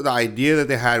love the idea that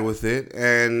they had with it.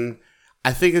 And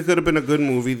I think it could have been a good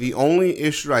movie. The only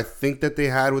issue I think that they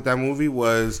had with that movie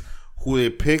was who they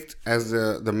picked as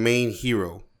the main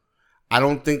hero. I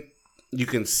don't think you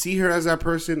can see her as that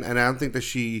person, and I don't think that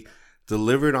she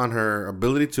delivered on her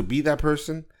ability to be that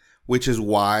person, which is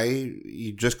why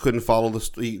you just couldn't follow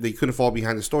they couldn't fall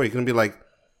behind the story. You couldn't be like,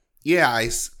 yeah, I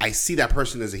see that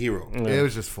person as a hero. it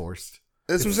was just forced.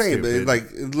 That's what I'm saying. stupid. But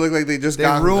it looked like they just They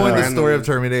got ruined the random- story of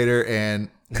Terminator, and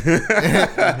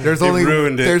there's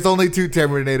ruined it. there's only 2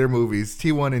 Terminator movies,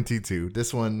 T1 and T2.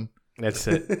 This one, That's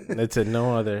it. That's it.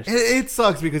 No others. it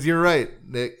sucks because you're right.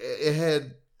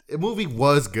 The movie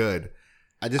was good.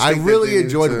 I just I think that really they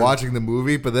enjoyed need to- watching the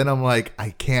movie, but then I'm like, I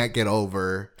can't get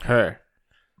over Her.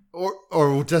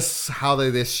 or just how they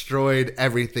destroyed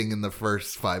everything in the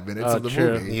first 5 minutes of the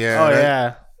true. movie. Yeah, Oh that-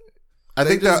 yeah. I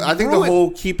think just the ruined-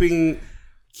 whole keeping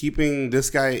keeping this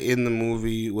guy in the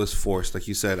movie was forced, like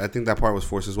you said. I think that part was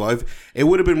forced as well. It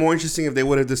would have been more interesting if they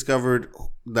would have discovered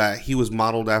that he was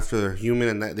modeled after a human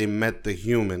and that they met the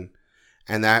human,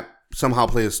 and that somehow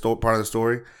played a part of the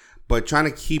story. But trying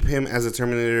to keep him as a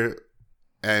Terminator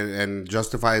and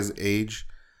justify his age,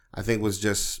 I think was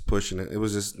just pushing it. It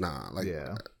was just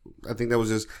I think that was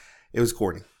just, it was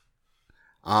corny.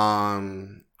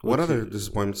 What other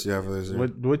disappointments do you have for this year?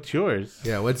 What's yours?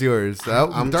 Yeah, what's yours?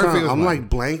 I'm like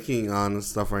blanking on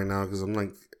stuff right now because I'm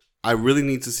like, I really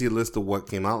need to see a list of what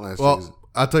came out last year. Well,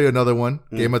 I'll tell you another one.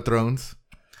 Game of Thrones.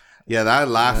 Yeah, that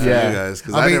laughed at you guys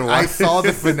because I didn't watch. I saw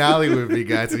the finale with you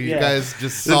guys, and you guys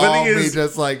just saw me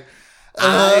just like.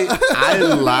 I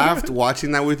laughed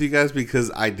watching that with you guys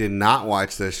because I did not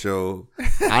watch that show.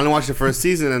 I only watched the first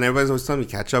season, and everybody's always telling me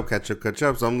catch up.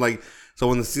 So I'm like, so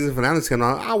when the season finales come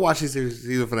on, I'll watch the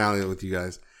season finale with you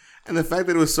guys. And the fact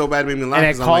that it was so bad made me laugh.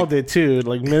 And I called it too,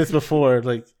 like minutes before,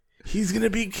 like he's gonna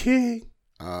be king.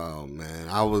 Oh man,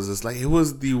 I was just like, it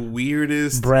was the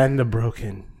weirdest. Bran the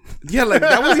Broken. Yeah, like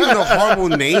that was even a horrible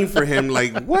name for him.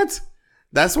 Like what?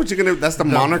 That's what you're gonna. That's the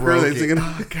moniker that you're gonna.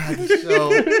 Oh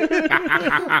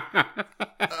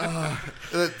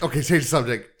God, okay, change the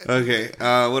subject. Okay,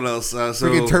 what else?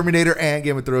 Freaking Terminator and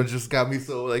Game of Thrones just got me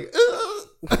so like.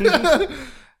 I'm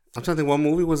trying to think. What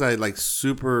movie was I like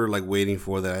super like waiting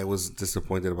for that I was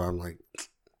disappointed about? I'm like,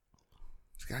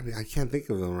 it's gotta be. I can't think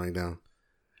of them right now.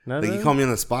 Like you call me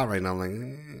on the spot right now.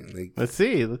 I'm like, let's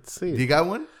see. Do you got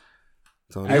one?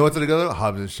 You know what's gonna go?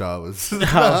 Hobbs and Shaw was.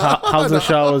 Hobbs and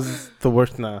Shaw was the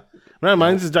worst. No,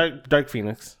 mine's is Dark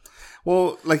Phoenix.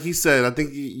 Well, like he said, I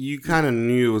think you kind of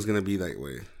knew it was gonna be that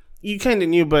way. You kind of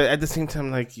knew, but at the same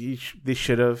time, like they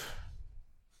should have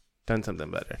done something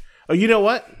better. Oh, you know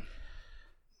what?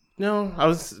 No,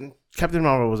 Captain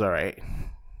Marvel was alright.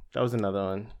 That was another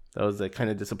one that was like kind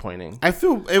of disappointing. I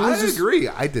feel it was. I agree.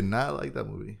 I did not like that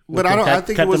movie, but I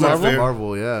think it was Captain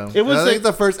Marvel. Yeah, it was. I think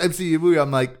the first MCU movie.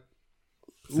 I'm like.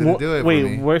 Do it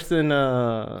wait, worse than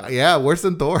worse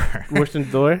than Thor. Worse than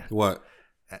Thor? What?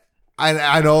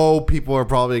 I know people are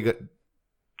probably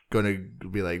gonna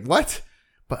be like, what?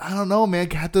 But I don't know, man.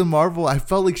 Captain Marvel, I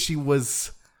felt like she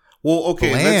was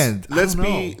bland. Let's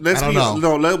be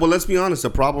honest.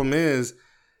 The problem is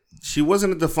she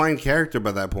wasn't a defined character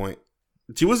by that point.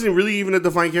 She wasn't really even a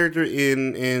defined character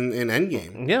in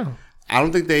Endgame. Yeah. I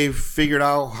don't think they figured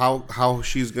out how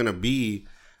she's gonna be.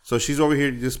 So she's over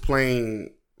here just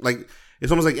playing. Like,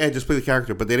 it's almost like, just play the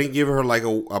character. But they didn't give her, like,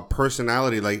 a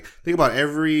personality. Like, think about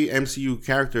every MCU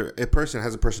character. A person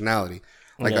has a personality.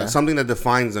 Like, something that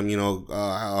defines them, you know.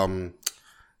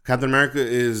 Captain America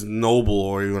is noble,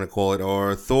 or you want to call it.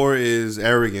 Or Thor is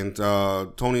arrogant.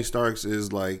 Tony Stark's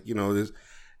is, like, you know, is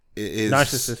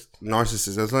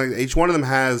narcissist. It's like each one of them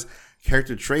has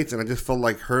character traits. And I just felt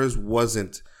like hers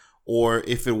wasn't. Or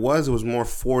if it was more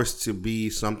forced to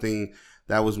be something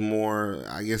that was more,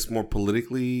 I guess, more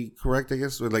politically correct, I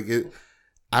guess. Or like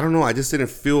I don't know. I just didn't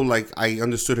feel like I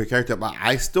understood her character. But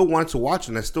I still wanted to watch it,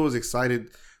 and I still was excited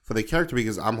for the character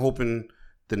because I'm hoping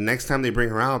the next time they bring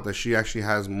her out that she actually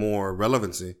has more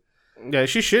relevancy. Yeah,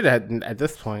 she should at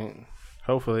this point,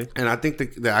 hopefully. And I think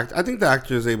the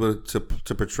actor is able to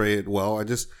portray it well.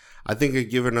 I think I'd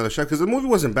give her another shot because the movie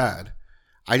wasn't bad.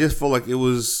 I just felt like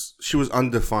she was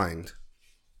undefined.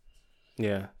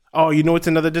 Yeah. Oh, you know what's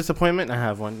another disappointment? I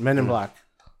have one. Men in Black.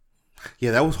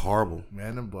 Yeah, that was horrible.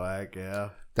 Men in Black, yeah.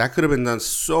 That could have been done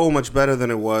so much better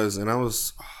than it was. And I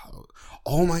was,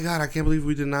 oh my God, I can't believe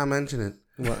we did not mention it.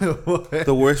 What?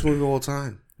 The worst movie of all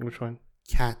time. Which one?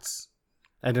 Cats.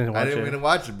 I didn't watch it. I didn't even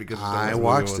watch it because I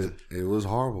watched it. It was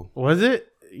horrible. Was it?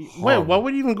 Horrible. Wait, why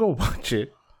would you even go watch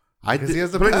it? I did.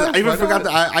 I even forgot.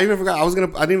 I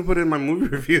didn't even put it in my movie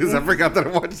reviews. I forgot that I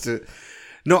watched it.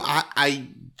 No,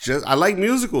 I like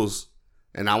musicals,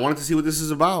 and I wanted to see what this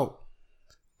is about.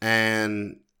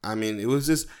 And I mean, it was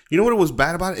just, you know what it was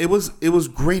bad about it? It was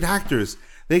great actors.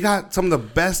 They got some of the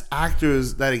best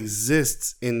actors that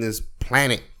exists in this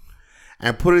planet,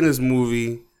 and put in this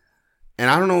movie. And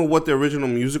I don't know what the original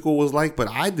musical was like, but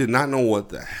I did not know what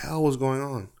the hell was going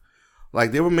on.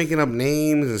 Like, they were making up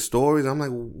names and stories. I'm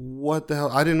like, what the hell?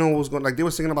 I didn't know what was going on. Like, they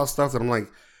were singing about stuff that I'm like,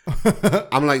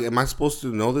 am I supposed to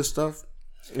know this stuff?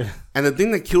 Yeah. And the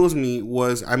thing that kills me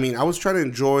was, I mean, I was trying to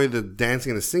enjoy the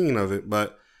dancing and the singing of it,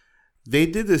 but they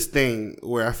did this thing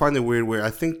where I find it weird, where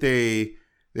I think they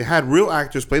had real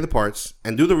actors play the parts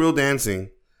and do the real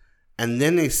dancing, and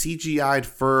then they CGI'd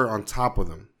fur on top of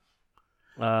them.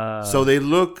 So they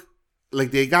look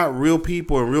like they got real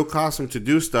people in real costume to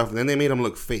do stuff, and then they made them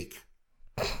look fake.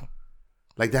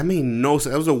 Like, that made no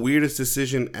sense. That was the weirdest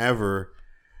decision ever.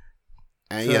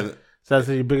 And so that's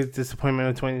your biggest disappointment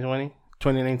of 2020?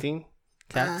 2019?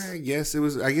 Cats? I guess it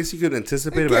was. I guess you could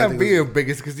anticipate It it. can't be your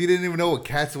biggest because you didn't even know what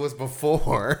Cats was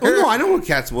before. Oh no, I know what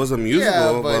Cats was a musical,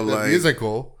 yeah, but the like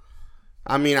musical.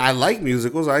 I mean, I like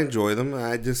musicals. I enjoy them.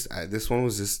 This one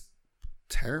was just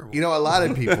terrible. You know, a lot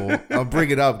of people. I'll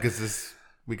bring it up because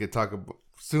we could talk about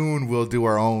soon. We'll do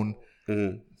our own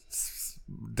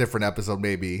different episode,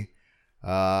 maybe.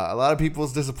 A lot of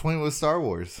people's disappointment with Star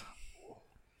Wars.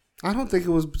 I don't think it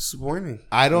was disappointing.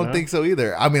 I don't think so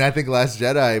either. I mean, I think Last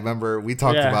Jedi, I remember we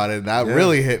talked about it, and that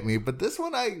really hit me. But this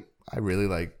one, I really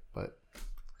like. But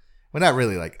well, not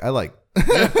really like. I like.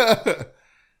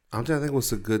 I'm trying to think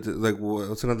what's a good like.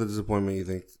 What's another disappointment you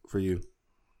think for you?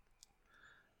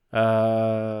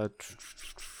 I'm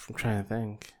trying to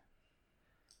think.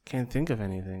 Can't think of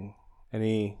anything.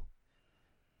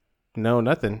 No,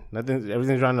 nothing. Nothing.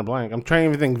 Everything's drawing a blank. I'm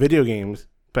trying to think video games,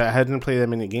 but I hadn't played that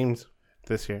many games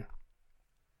this year.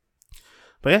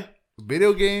 But yeah,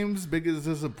 video games, biggest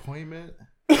disappointment.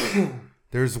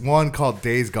 There's one called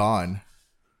Days Gone.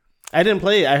 I didn't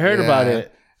play it. I heard about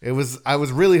it. I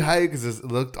was really hyped because it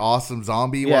looked awesome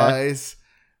zombie wise,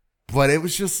 but it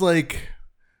was just like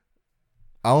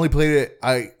I only played it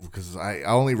because I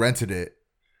only rented it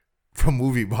from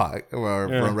MovieBox or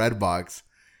from Redbox,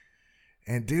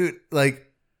 and dude,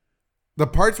 like the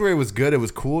parts where it was good, it was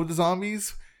cool with the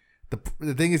zombies.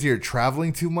 The thing is, you're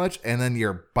traveling too much, and then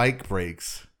your bike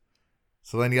breaks.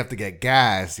 So then you have to get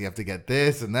gas. You have to get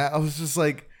this and that. I was just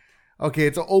like, okay,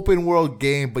 it's an open world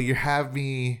game, but you have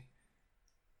me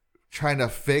trying to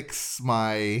fix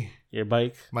my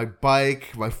bike,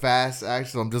 my fast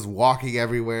action. I'm just walking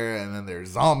everywhere, and then there's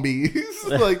zombies.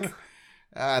 Like,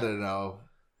 I don't know.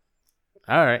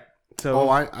 All right. So,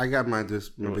 I got my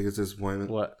biggest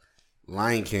disappointment. What?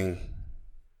 Lion King.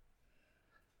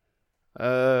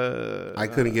 I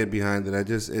couldn't get behind it.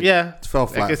 It fell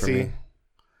flat for me.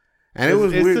 And it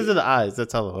was weird. Because of the eyes.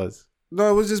 That's all it was.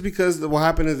 No, it was just because what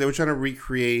happened is they were trying to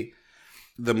recreate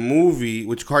the movie,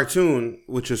 which is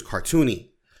cartoony.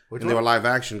 Which and they were live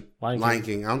action. Lion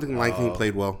King. I don't think Lion King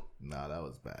played well. No, that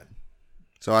was bad.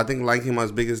 So I think Lion King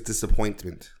was my biggest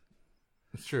disappointment.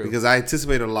 It's true. Because I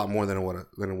anticipated a lot more than what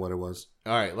it was.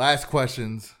 All right, last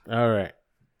questions. All right.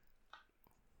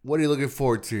 What are you looking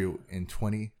forward to in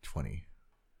 2020?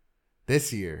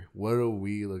 This year, what are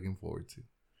we looking forward to?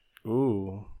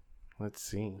 Ooh, let's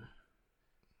see.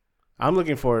 I'm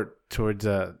looking forward towards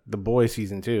The Boys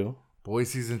season 2.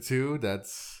 Boys season 2,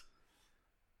 that's...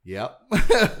 Yep.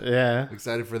 Yeah.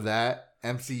 Excited for that.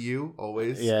 MCU,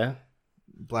 always. Yeah.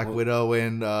 Black Widow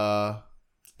and The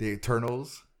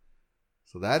Eternals.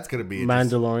 So that's going to be...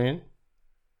 Mandalorian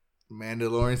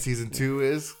season 2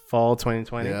 is... Fall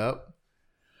 2020. Yep.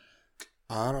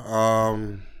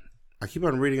 I keep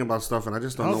on reading about stuff, and I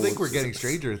just don't know. I don't think we're getting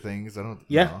Stranger Things. I don't.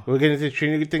 Yeah, know. we're getting to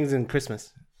Stranger Things in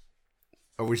Christmas.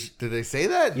 Did they say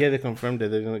that? Yeah, they confirmed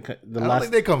it. They're gonna. I don't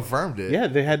think they confirmed it. Yeah,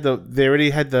 they already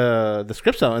had the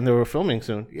scripts out, and they were filming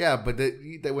soon. Yeah, but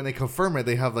when they confirm it,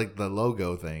 they have like the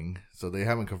logo thing, so they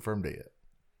haven't confirmed it yet.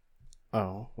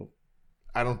 Oh,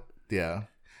 I don't. Yeah,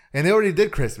 and they already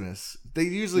did Christmas. They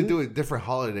usually do it different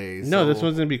holidays. No, so this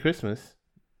one's gonna be Christmas.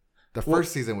 The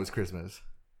first season was Christmas.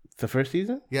 The first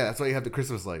season? Yeah, that's why you have the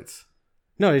Christmas lights.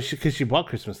 No, it's because she bought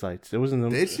Christmas lights. It wasn't.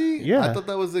 Did she? Yeah, I thought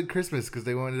that was in Christmas because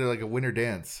they wanted to do like a winter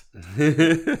dance.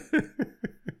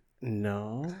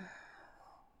 No.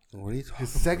 What are you talking about? His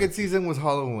second season was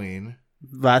Halloween.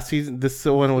 Last season, this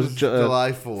one was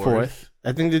July 4th.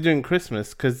 I think they're doing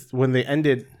Christmas because when they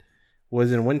ended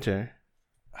was in winter.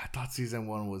 I thought season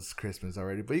 1 was Christmas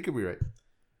already, but you could be right.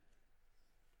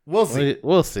 We'll see.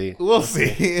 We'll see. We'll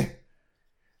see.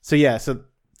 So yeah,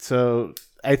 so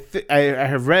I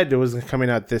have read it was coming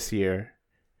out this year,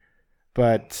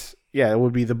 but yeah, it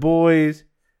would be The Boys.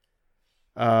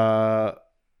 Wow,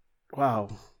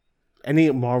 any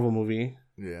Marvel movie.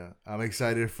 Yeah, I'm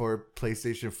excited for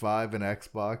PlayStation 5 and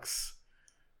Xbox.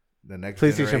 The next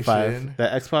PlayStation generation. 5. The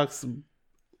Xbox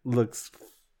looks.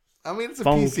 I mean, it's a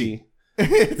funky. PC.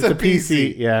 it's a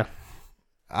PC. Yeah.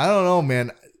 I don't know,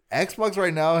 man. Xbox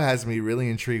right now has me really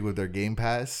intrigued with their Game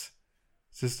Pass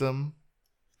system.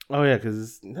 Oh yeah,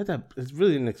 because it's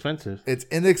really inexpensive. It's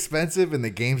inexpensive, and the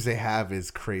games they have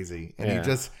is crazy. And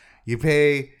you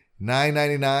pay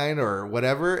 $9.99 or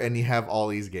whatever, and you have all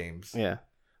these games. Yeah,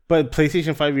 but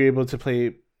PlayStation 5, you're able to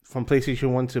play from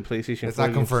PlayStation 1 to PlayStation 4. It's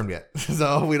not confirmed yet,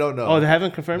 so we don't know. Oh, they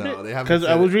haven't confirmed it? No, they haven't. Because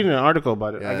I was reading an article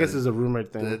about it. Yeah, I guess it's a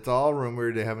rumored thing. It's all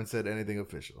rumored. They haven't said anything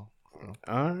official. So.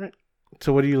 All right.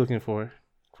 So what are you looking forward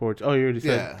to? Oh, you already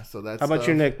said. Yeah, so that's... How about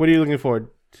your Nick? What are you looking forward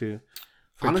to?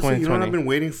 Honestly, you know what I've been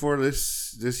waiting for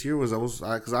this year was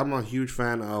because I'm a huge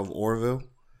fan of Orville.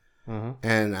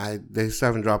 and they still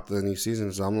haven't dropped the new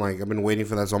season. So I'm like, I've been waiting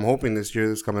for that. So I'm hoping this year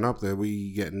that's coming up that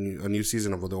we get a new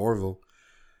season of the Orville.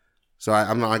 So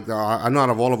I'm not out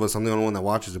of all of us, I'm the only one that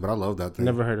watches it, but I love that thing.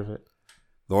 Never heard of it.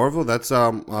 The Orville, that's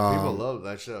people love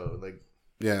that show. Like,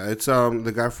 yeah, it's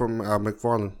the guy from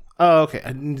McFarlane. Oh, okay.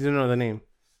 I didn't know the name.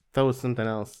 That was something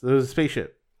else. It was a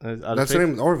spaceship. That's the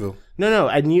name, Orville. No.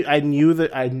 I knew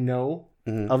that I know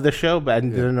of the show, but I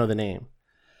didn't know the name.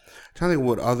 I'm trying to think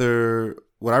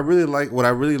what I really like, what I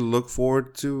really look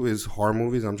forward to is horror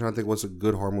movies. I'm trying to think what's a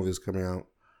good horror movie that's coming out.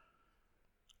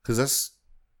 Because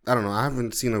I don't know, I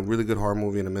haven't seen a really good horror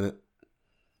movie in a minute.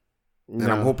 And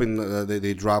I'm hoping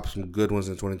they drop some good ones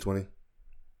in 2020.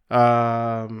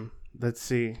 Let's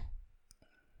see.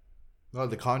 Oh,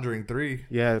 The Conjuring 3.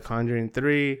 Yeah, The Conjuring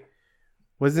 3.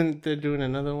 Wasn't they doing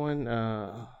another one?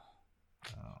 Trying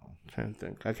to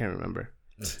think. I can't remember.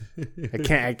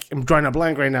 I'm drawing a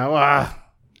blank right now. I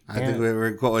think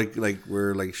we're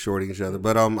we're shorting each other.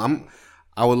 But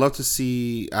I would love to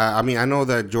see. I mean, I know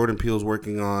that Jordan Peele's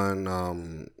working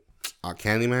on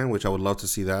Candyman, which I would love to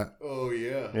see that. Oh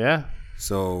yeah. Yeah.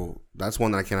 So that's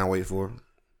one that I cannot wait for.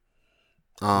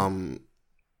 So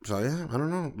yeah, I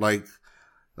don't know. Like,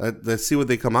 let's see what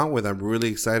they come out with. I'm really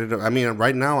excited. I mean,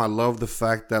 right now, I love the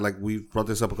fact that, like, we've brought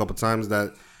this up a couple times,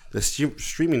 that the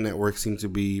streaming networks seem to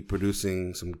be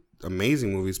producing some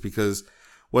amazing movies. Because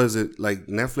what is it, like,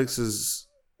 Netflix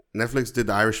did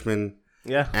The Irishman,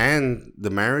 and The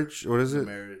Marriage. What is it?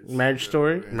 Marriage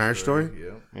Story. Marriage Story.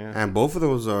 Yeah. And both of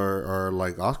those are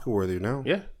like Oscar worthy now.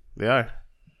 Yeah, they are.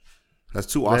 That's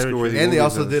two Oscar worthy. And they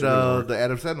also did the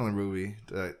Adam Sandler movie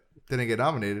that didn't get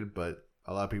nominated, but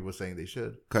a lot of people are saying they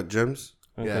should. Cut Gems.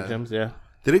 Cut Gems. Yeah.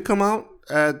 Did it come out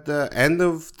at the end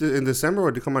of in December,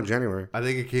 or did it come out January? I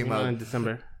think it came out in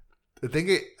December. I think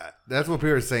that's what people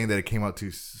are saying, that it came out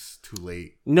too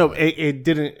late. No, it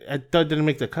didn't. I thought it didn't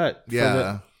make the cut.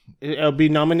 Yeah. It'll be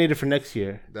nominated for next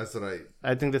year. That's what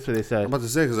I think that's what they said. I'm about to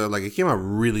say, because like, it came out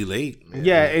really late.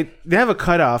 Yeah, they have a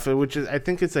cutoff, which is, I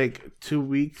think it's like 2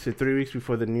 weeks or 3 weeks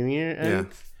before the new year ends.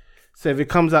 Yeah. So if it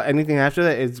comes out anything after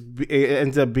that, it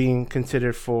ends up being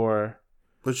considered for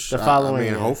the following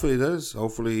year. Hopefully it does.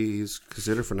 Hopefully he's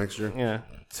considered for next year. Yeah.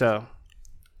 So.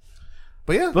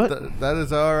 But yeah, that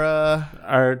is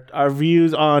our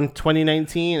views on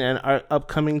 2019 and our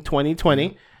upcoming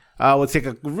 2020. We'll take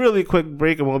a really quick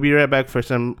break, and we'll be right back for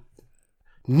some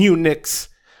new Knicks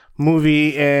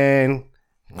movie and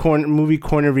movie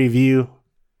corner review.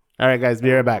 All right, guys,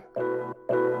 be right back.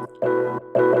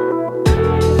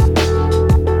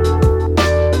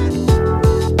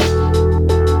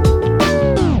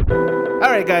 All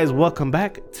right, guys, welcome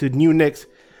back to New Knicks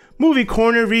movie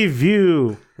corner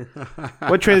review.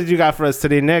 What trailers you got for us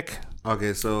today, Nick?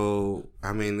 Okay, so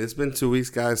I mean, it's been 2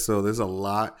 weeks, guys, so there's a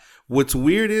lot. What's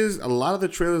weird is a lot of the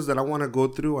trailers that I want to go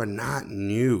through are not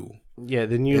new. Yeah,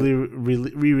 the newly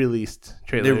re-released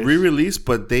trailers. They're re-released,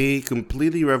 but they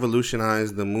completely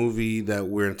revolutionized the movie that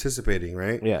we're anticipating,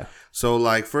 right? Yeah. So,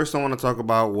 like, first I want to talk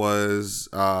about was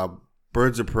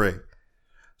Birds of Prey.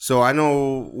 So I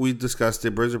know we discussed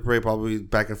it. Birds of Prey, probably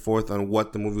back and forth on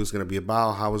what the movie was going to be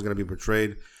about, how it was going to be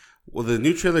portrayed. Well, the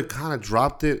new trailer kind of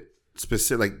dropped it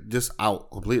specific, like, just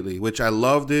out completely, which I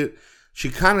loved it. She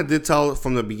kind of did tell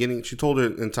from the beginning. She told her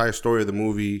entire story of the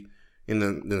movie in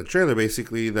the trailer,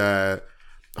 basically, that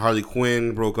Harley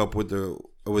Quinn broke up with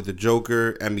the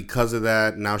Joker, and because of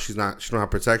that, now she don't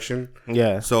have protection.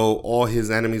 Yeah. So all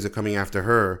his enemies are coming after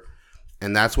her,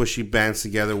 and that's what she bands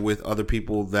together with other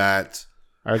people that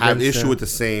have issue with the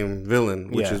same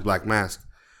villain, which is Black Mask,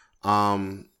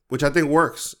 which I think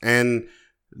works. And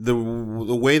the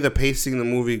way the pacing of the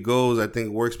movie goes, I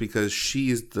think works because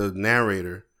she's the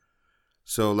narrator.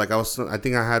 So, like, I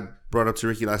think I had brought up to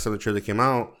Ricky last time the trailer came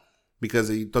out, because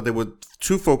he thought they were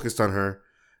too focused on her.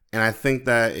 And I think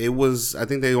that I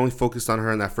think they only focused on her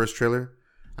in that first trailer.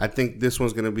 I think this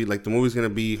one's going to be, like, the movie's going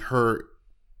to be her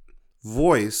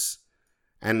voice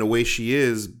and the way she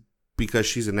is because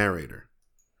she's a narrator.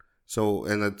 So,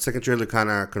 and the second trailer kind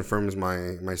of confirms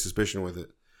my suspicion with it.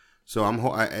 So,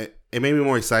 it made me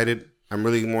more excited. I'm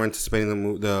really more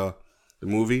anticipating the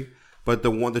movie. But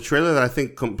the trailer that I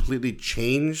think completely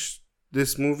changed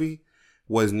this movie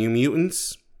was New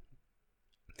Mutants.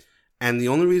 And the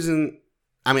only reason,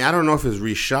 I mean, I don't know if it's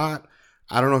reshot.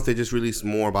 I don't know if they just released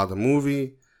more about the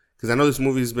movie. Because I know this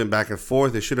movie's been back and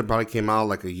forth. It should have probably came out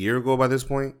like a year ago by this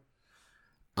point.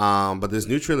 But this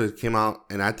new trailer came out,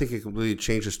 and I think it completely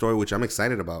changed the story, which I'm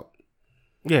excited about.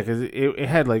 Yeah, because it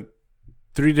had like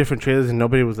 3 different trailers, and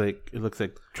nobody was like, it looks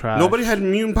like trash. Nobody had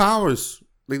mutant powers.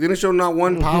 Like, they didn't show not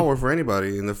one power for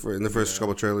anybody in the first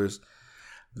couple trailers.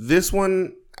 This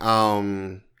one,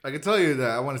 I can tell you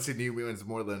that I want to see New Mutants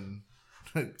more than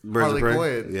Harley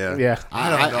Quinn. Yeah.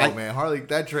 I don't know, man. Harley,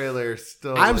 that trailer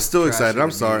still. I'm like, still excited. I'm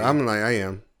trashy to sorry. me. I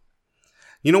am.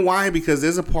 You know why? Because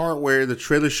there's a part where the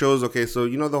trailer shows. Okay, so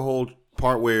you know the whole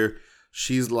part where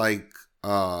she's like,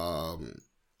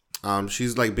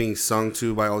 she's like being sung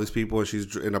to by all these people, and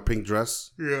she's in a pink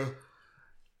dress. Yeah.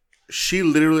 She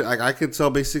literally, like, I could tell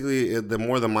basically the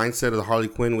mindset of the Harley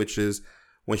Quinn, which is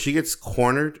when she gets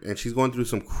cornered and she's going through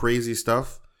some crazy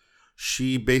stuff,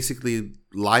 she basically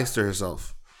lies to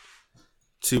herself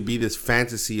to be this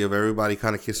fantasy of everybody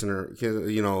kind of kissing her,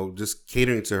 you know, just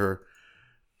catering to her.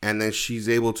 And then she's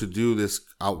able to do this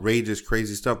outrageous,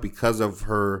 crazy stuff because of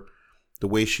the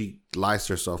way she lies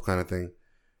to herself kind of thing.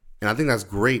 And I think that's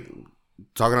great.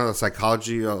 Talking about the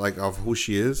psychology of who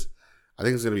she is, I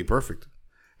think it's going to be perfect.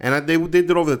 And they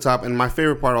did over the top. And my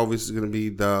favorite part obviously is going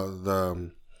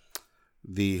to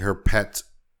be her pet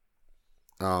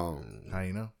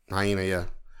Hyena, yeah.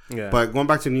 But going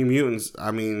back to New Mutants,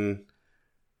 I mean,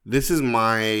 this is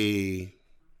my, I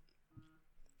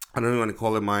don't even want to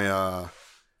call it my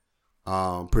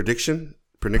predictions.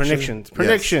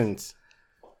 Predictions.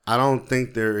 I don't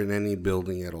think they're in any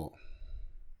building at all.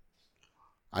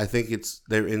 I think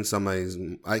they're in somebody's,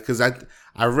 because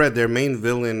I read their main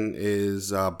villain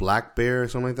is Black Bear or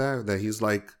something like that. That he's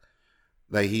like,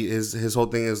 that his whole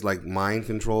thing is like mind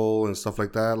control and stuff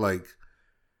like that. Like,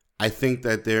 I think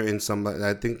that they're in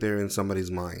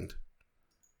somebody's mind,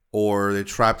 or they're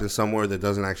trapped in somewhere that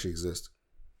doesn't actually exist.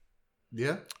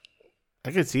 Yeah,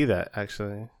 I could see that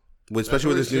actually, especially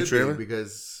with this new trailer,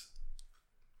 because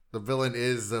the villain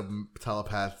is a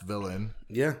telepath villain.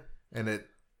 Yeah, and it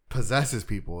possesses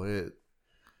people. It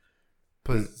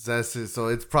possesses, so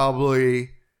it's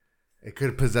probably, it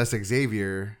could possess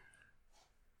Xavier.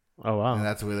 Oh wow! And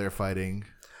that's where they're fighting.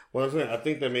 Well, I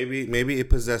think that maybe it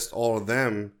possessed all of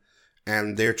them,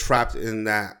 and they're trapped in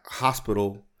that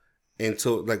hospital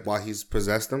until, like, while he's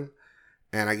possessed them.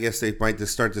 And I guess they might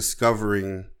just start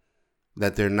discovering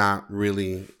that they're not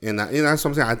really in that. You know, that's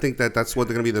what I'm saying. I think that's what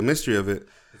they're gonna be, the mystery of it.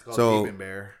 It's called Demon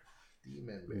Bear.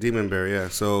 Demon Bear, yeah.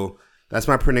 So that's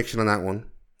my prediction on that one.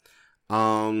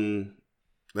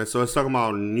 Let's talk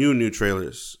about new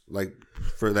trailers, like,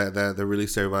 for that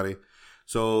released to everybody.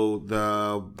 So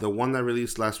the one that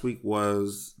released last week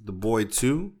was The Boy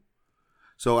 2.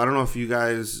 So I don't know if you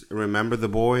guys remember The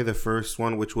Boy, the first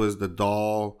one, which was the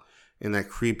doll in that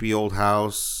creepy old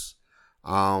house.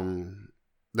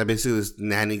 That basically this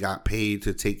nanny got paid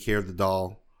to take care of the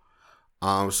doll.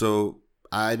 So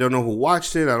I don't know who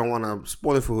watched it. I don't want to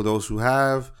spoil it for those who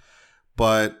have.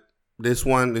 But this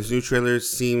new trailer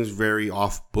seems very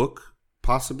off book,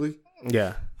 possibly.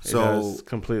 Yeah. So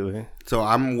completely. So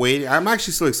I'm waiting. I'm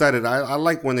actually still excited. I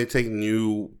like when they take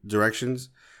new directions,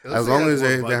 as long as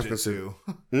they have to.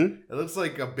 It looks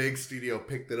like a big studio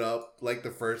picked it up, like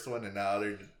the first one, and now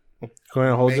they're going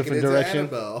a whole different direction.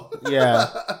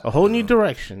 Yeah, a whole new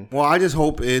direction. Well, I just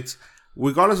hope it's,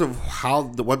 regardless of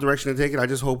what direction they take it, I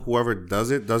just hope whoever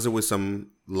does it with some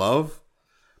love,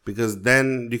 because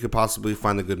then you could possibly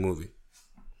find a good movie.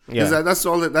 Yeah, that's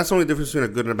the only difference between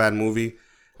a good and a bad movie.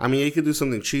 I mean, you could do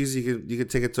something cheesy. You could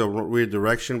take it to a weird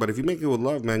direction, but if you make it with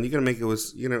love, man, you're gonna make it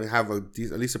with, have at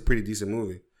least a pretty decent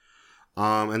movie.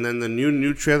 And then the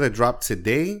new trailer dropped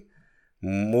today.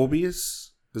 Morbius.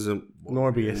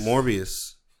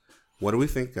 What do we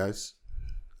think, guys?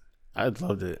 I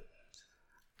loved it.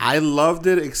 I loved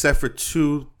it, except for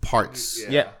 2 parts.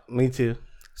 Yeah, me too.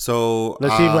 So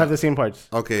let's see if we have the same parts.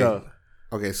 Okay. Go.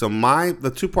 Okay. So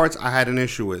the 2 parts I had an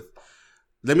issue with.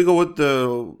 Let me go with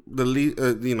the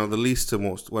least to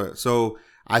most. So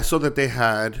I saw that they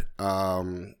had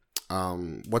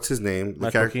what's his name?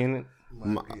 Michael Keaton.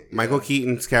 Michael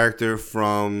Keaton's character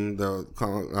from the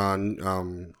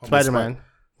Spider-Man.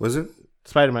 Was it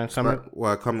Spider-Man?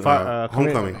 Homecoming.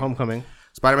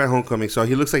 Spider-Man Homecoming. So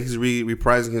he looks like he's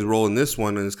reprising his role in this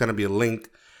one, and it's gonna be a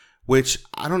Link. Which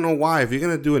I don't know why. If you're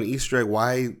gonna do an Easter egg,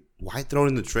 why throw it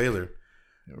in the trailer?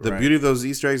 The beauty of those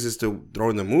Easter eggs is to throw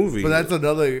in the movie. But that's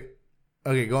another.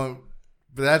 Okay, but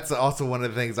that's also one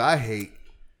of the things I hate,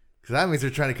 because that means they're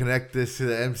trying to connect this to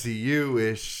the MCU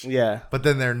ish. Yeah. But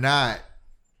then they're not.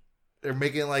 They're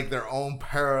making like their own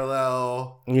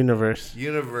parallel universe,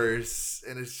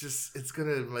 and it's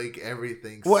gonna make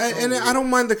everything. Well, so and I don't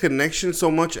mind the connection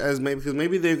so much as because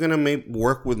maybe they're gonna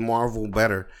work with Marvel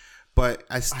better. But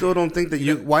I still don't think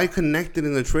that why connect it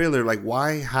in the trailer? Like,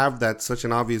 why have that such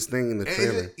an obvious thing in the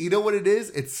trailer? You know what it is?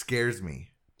 It scares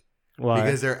me. Why?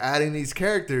 Because they're adding these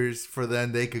characters for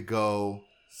then they could go,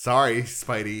 sorry,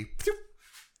 Spidey.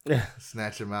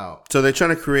 Snatch them out. So they're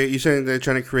trying to create, you're saying they're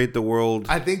trying to create the world.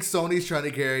 I think Sony's trying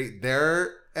to create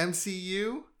their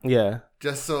MCU Yeah.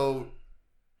 Just so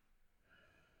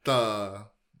the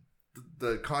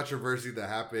controversy that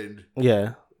happened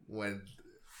when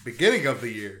beginning of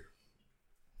the year,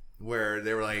 where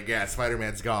they were like, yeah,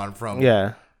 Spider-Man's gone from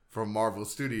Marvel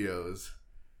Studios.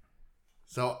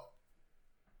 So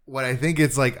what I think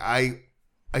it's like, I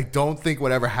don't think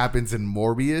whatever happens in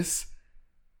Morbius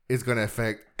is going to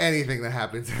affect anything that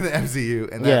happens in the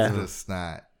MCU, and that's just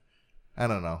not. I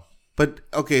don't know. But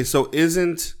okay, so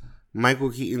isn't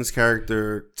Michael Keaton's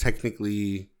character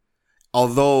technically,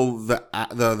 although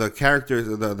the character,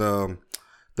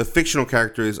 the fictional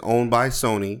character is owned by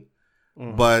Sony,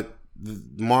 but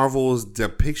Marvel's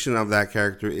depiction of that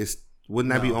character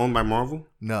wouldn't that be owned by Marvel?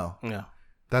 No.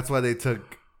 That's why they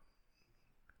took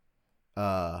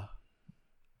Venom?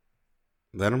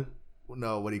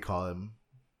 No, what do you call him?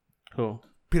 Who?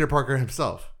 Peter Parker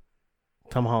himself.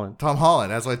 Tom Holland.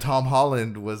 That's why Tom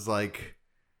Holland was like,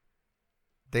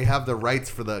 they have the rights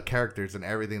for the characters and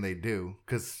everything they do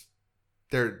because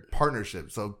they're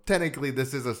partnerships. So technically,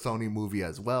 this is a Sony movie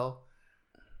as well.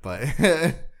 But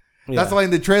that's why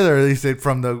in the trailer they said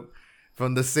from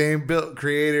the same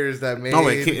creators that made. No,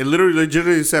 it literally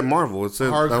legitimately said Marvel. It said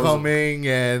Homecoming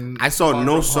and I saw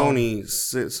no Sony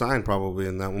sign probably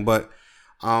in that one, but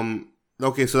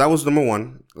okay, so that was number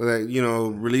one.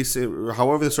 Releasing,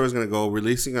 however the story's going to go,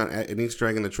 releasing an Easter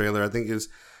egg in the trailer, I think is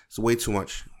way too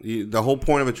much. The whole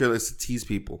point of a trailer is to tease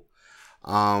people.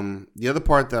 The other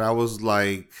part that I was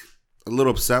like a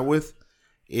little upset with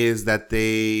is that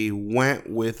they went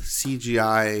with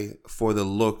CGI for the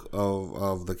look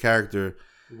of the character.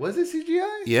 Was it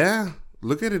CGI? Yeah.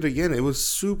 Look at it again. It was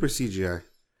super CGI.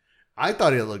 I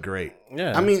thought it looked great.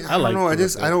 Yeah. I mean, I don't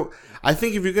know. I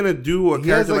think if you're going to do a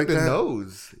character like the that.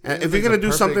 Nose. If you're going to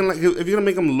do something like, if you're going to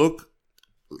make him look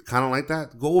kind of like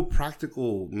that, go with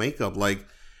practical makeup. Like,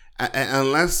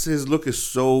 unless his look is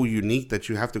so unique that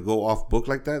you have to go off book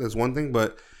like that, that's one thing.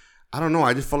 But I don't know.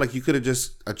 I just felt like you could have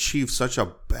just achieved such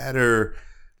a better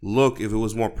look if it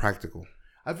was more practical.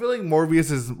 I feel like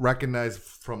Morbius is recognized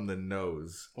from the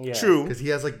nose. Yeah. True. Because he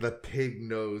has like the pig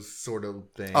nose sort of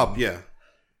thing. Up, yeah.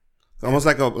 Almost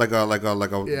like a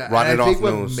rotted off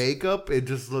nose. With makeup, it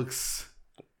just looks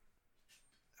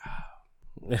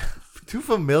too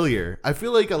familiar. I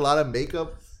feel like a lot of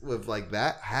makeup with like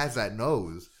that has that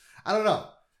nose. I don't know.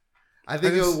 I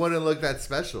think it wouldn't look that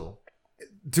special.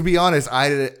 To be honest,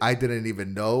 I didn't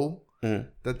even know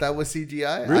that was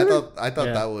CGI. Really? I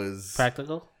thought that was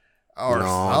practical. Or no,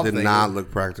 something. it did not look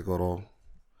practical at all.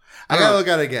 I gotta look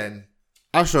at it again.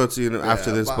 I'll show it to you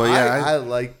after this, but I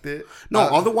liked it. No,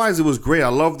 otherwise it was great. I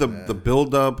love the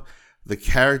build up, the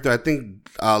character. I think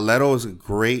Leto is a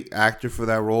great actor for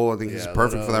that role. I think he's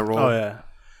perfect for that role. Oh yeah.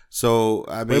 So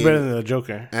I mean, way better than the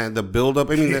Joker. And the build up.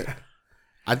 I mean,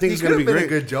 I think he's gonna be great. great. A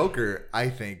good Joker. I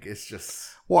think it's just.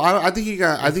 Well, I think he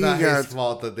got. I think not he got. His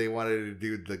fault that they wanted to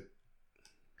do the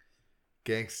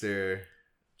gangster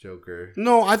Joker.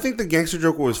 No, I think the gangster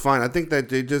Joker was fine. I think that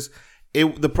they just.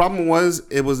 The problem was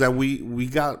that we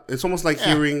got. It's almost like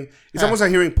hearing. It's almost like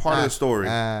hearing part of the story.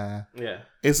 Yeah.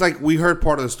 It's like we heard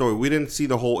part of the story. We didn't see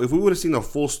the whole. If we would have seen the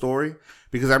full story,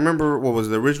 because I remember what was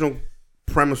the original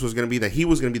premise was going to be that he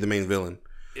was going to be the main villain.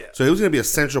 Yeah. So he was going to be a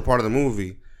central part of the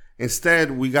movie.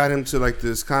 Instead, we got him to like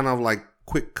this kind of like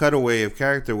quick cutaway of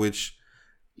character, which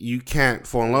you can't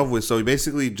fall in love with. So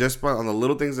basically, just on the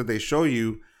little things that they show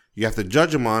you, you have to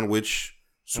judge him on, which.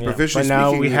 Superficially but now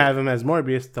speaking, we have him as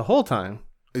Morbius the whole time.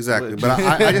 Exactly, but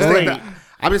I just think that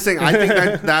I'm just saying I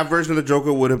think that version of the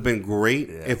Joker would have been great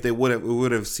if we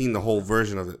would have seen the whole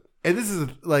version of it. And this is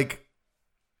like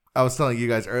I was telling you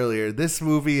guys earlier. This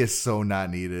movie is so not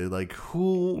needed. Like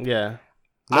who? Yeah.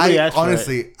 I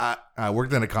honestly, I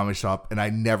worked in a comic shop and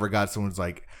I never got someone's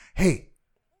like, "Hey,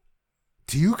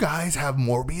 do you guys have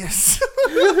Morbius?"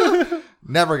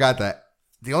 Never got that.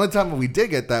 The only time we did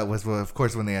get that was, of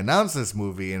course, when they announced this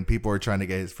movie and people were trying to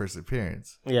get his first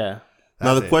appearance. Yeah.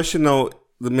 Now the question, though,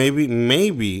 maybe.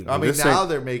 I mean, now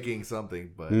they're making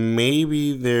something, but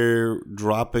maybe they're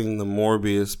dropping the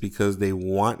Morbius because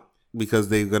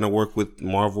they're gonna work with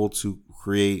Marvel to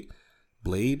create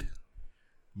Blade.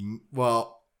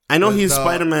 Well, I know he's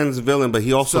Spider-Man's villain, but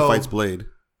he also fights Blade.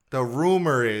 The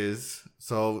rumor is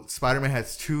Spider-Man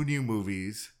has 2 new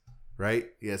movies. Right?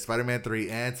 Yeah, Spider-Man 3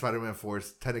 and Spider-Man 4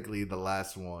 is technically the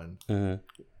last one. Mm-hmm.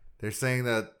 They're saying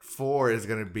that 4 is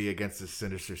going to be against the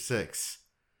Sinister Six.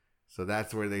 So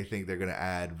that's where they think they're going to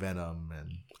add Venom.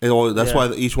 And that's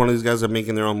why each one of these guys are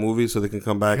making their own movies so they can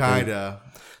come back. Kinda.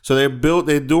 So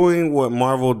they're doing what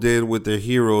Marvel did with their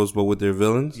heroes, but with their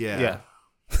villains? Yeah.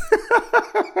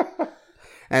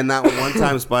 And not one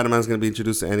time Spider-Man's going to be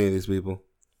introduced to any of these people.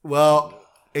 Well,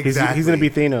 Exactly. He's gonna be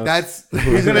Thanos.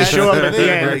 He's gonna show up at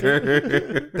the end.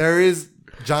 Like, there is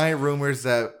giant rumors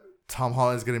that Tom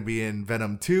Holland's gonna be in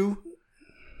Venom 2,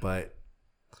 but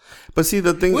see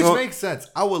the thing, which makes sense.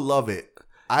 I would love it.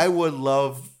 I would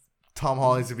love Tom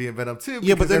Holland to be in Venom 2 because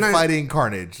Yeah, but they're not fighting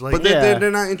Carnage. Like, but they're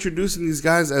not introducing these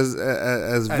guys as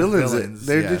villains.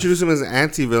 They're introducing them as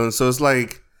anti-villains. So it's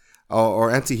like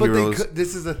or anti-heroes. But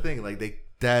this is the thing. Like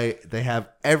they have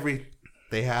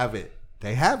they have it.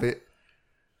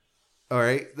 All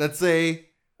right. Let's say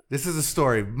this is a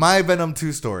story. My Venom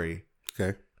 2 story.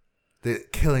 Okay. The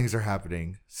killings are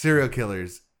happening. Serial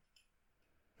killers.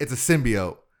 It's a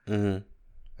symbiote. Mm-hmm.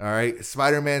 All right.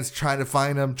 Spider-Man's trying to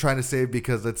find him, trying to save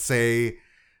because let's say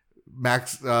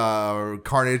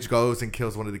Carnage goes and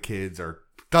kills one of the kids or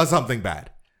does something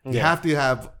bad. You have to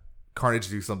have Carnage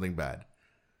do something bad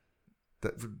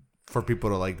for people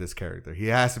to like this character. He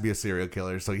has to be a serial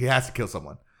killer, so he has to kill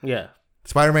someone. Yeah.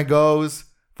 Spider-Man goes,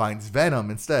 finds Venom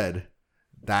instead.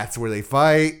 That's where they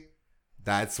fight.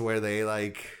 That's where they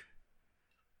like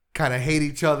kind of hate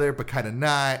each other, but kind of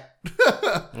not.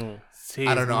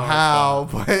 I don't know how,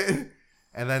 but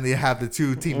and then you have the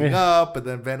two teaming up, and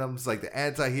then Venom's like the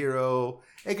anti-hero.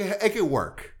 It could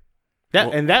work.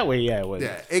 And that way, yeah, it would.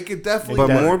 Yeah, it could definitely.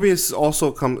 But Morbius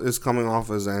also is coming off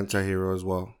as an anti-hero as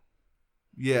well.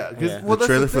 Yeah, because the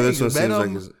trailer for this one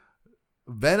seems like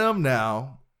Venom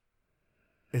now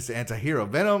is the anti-hero.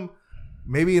 Venom,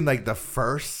 maybe in like the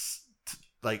first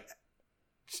like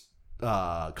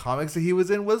comics that he was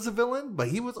in was a villain, but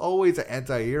he was always an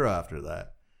anti-hero after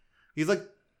that. He's like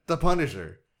the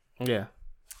Punisher. Yeah.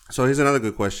 So here's another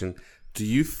good question. Do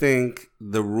you think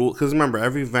the rule? Because remember,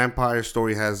 every vampire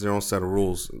story has their own set of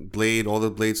rules. Blade, all the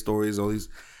Blade stories, all these,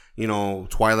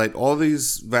 Twilight, all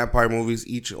these vampire movies,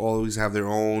 each always have their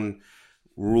own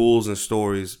rules and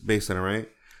stories based on it, right?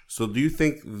 So do you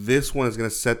think this one is going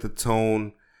to set the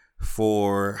tone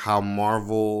for how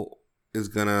Marvel is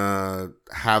going to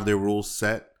have their rules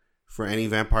set for any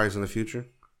vampires in the future?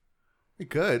 It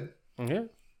could. Yeah.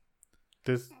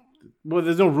 There's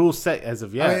no rule set as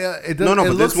of yet.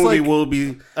 But this movie will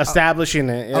be establishing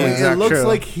it. It looks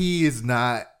like he is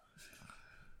not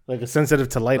like a sensitive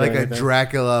to light, like a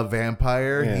Dracula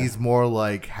vampire. Yeah. He's more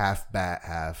like half bat,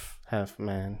 half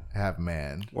man.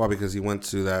 Well, because he went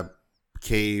to that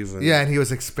cave. And he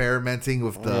was experimenting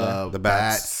with the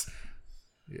bats.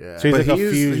 Yeah, so he's like a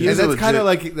fusion. And that's kind of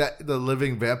like that. The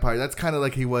living vampire. That's kind of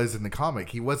like he was in the comic.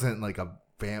 He wasn't like a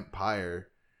vampire.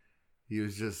 He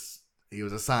was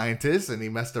a scientist, and he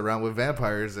messed around with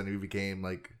vampires, and he became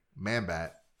like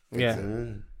Man-Bat. Yeah.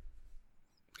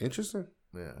 Interesting.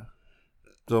 Yeah.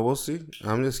 So we'll see.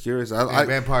 I'm just curious.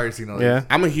 Vampires,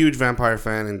 I'm a huge vampire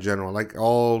fan in general. Like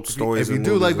all stories. If you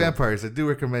do like vampires, I do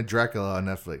recommend Dracula on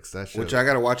Netflix. That show. Which I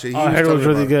gotta watch it. I heard it was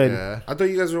really good. Yeah. I thought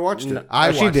you guys were watching it.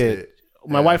 She did.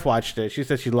 My wife watched it. She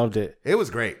said she loved it. It was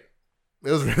great.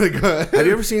 It was really good. Have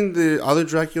you ever seen the other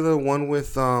Dracula one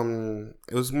with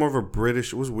it was more of a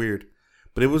British, it was weird.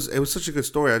 But it was such a good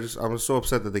story. I was so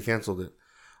upset that they canceled it.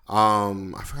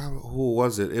 I forgot who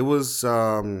was it. It was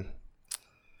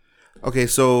okay,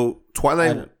 so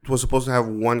Twilight was supposed to have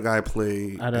one guy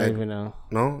play I don't even know.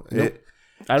 No? Nope.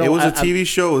 It was a TV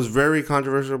show. It was very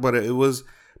controversial, but it was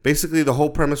basically the whole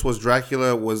premise was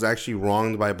Dracula was actually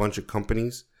wronged by a bunch of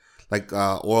companies. Like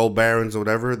oil barons or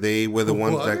whatever, they were the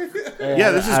ones that.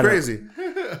 Yeah, this is crazy.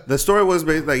 The story was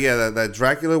basically like that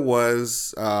Dracula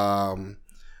was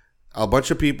a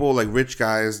bunch of people like rich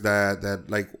guys that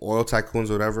like oil tycoons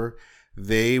or whatever.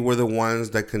 They were the ones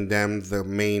that condemned the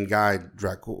main guy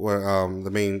the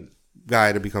main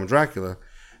guy to become Dracula.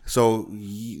 So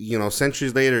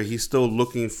centuries later, he's still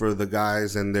looking for the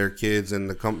guys and their kids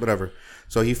and whatever.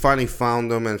 So he finally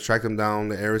found them and tracked them down,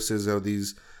 the heiresses of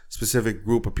these specific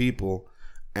group of people,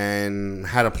 and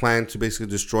had a plan to basically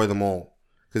destroy them all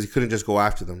because he couldn't just go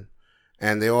after them.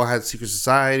 And they all had secret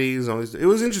societies. It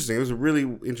was interesting. It was a really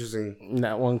interesting.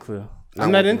 Not one clue.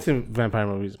 I'm not into vampire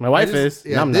movies. My wife is.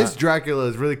 Yeah, this Dracula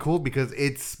is really cool because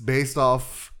it's based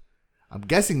off, I'm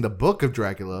guessing, the book of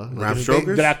Dracula. Bram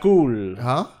Stoker? Dracul.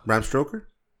 Huh? Bram Stoker?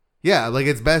 Yeah, like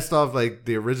it's based off like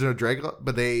the original Dracula,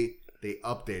 but they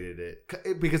updated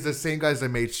it because the same guys that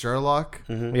made Sherlock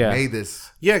made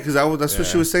this. Yeah, because that's what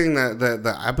she was saying, that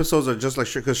the episodes are just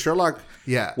like because Sherlock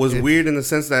was weird in the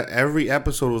sense that every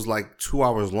episode was like 2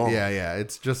 hours long. Yeah,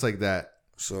 it's just like that.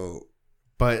 So,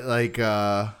 but like,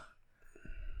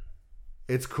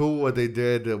 it's cool what they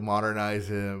did to modernize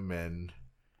him and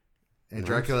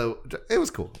Dracula. It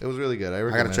was cool. It was really good. I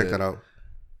gotta check that out.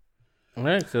 All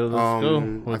right, so let's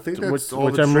go. I think that's all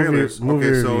the trailers.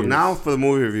 Okay, so now for the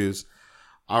movie reviews.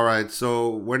 All right,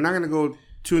 so we're not going to go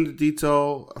too into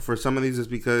detail for some of these just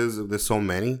because there's so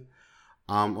many.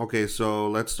 Okay, so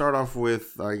let's start off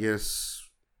with, I guess,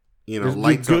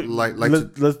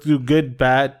 let's do good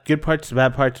parts,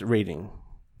 bad parts rating.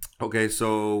 Okay,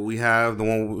 so we have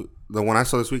the one I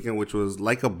saw this weekend, which was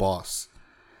Like a Boss.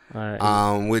 All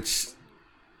right. What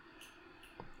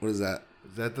is that?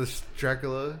 Is that the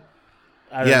Dracula?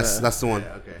 Yes, that's the one.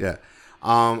 Yeah,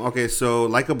 okay. Okay, so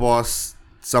Like a Boss,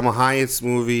 Salma Hayek's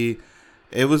movie.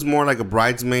 It was more like a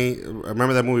Bridesmaid.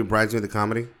 Remember that movie, Bridesmaid, the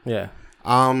comedy? Yeah.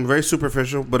 Very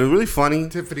superficial, but it was really funny.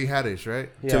 Tiffany Haddish, right?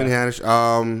 Yeah. Tiffany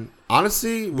Haddish.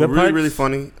 Honestly, really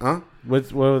funny. Huh?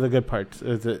 What were the good parts?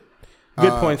 Is it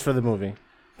good points for the movie?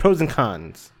 Pros and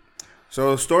cons.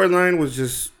 So storyline was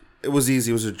just. It was easy.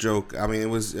 It was a joke. I mean, it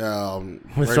was. The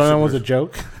storyline was a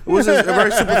joke. It was a very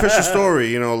superficial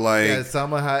story, like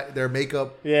their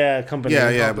makeup. Company.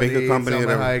 Makeup company.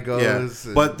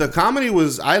 But the comedy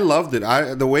was. I loved it.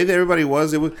 The way that everybody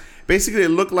was. It was basically. It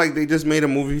looked like they just made a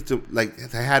movie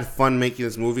they had fun making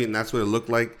this movie, and that's what it looked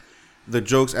like. The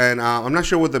jokes, and I'm not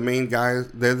sure what the main guy.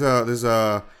 There's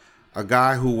a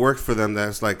guy who worked for them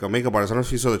that's like a makeup artist. I don't know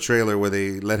if you saw the trailer where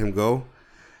they let him go.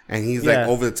 And he's like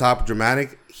over the top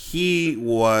dramatic. He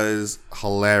was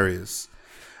hilarious.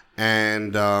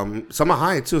 And Salma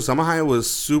Hayek too. Salma Hayek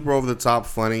was super over the top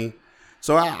funny.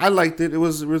 So I liked it. It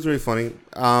was really funny.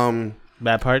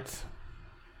 Bad parts?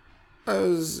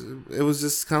 It was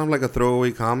just kind of like a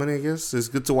throwaway comedy, I guess. It's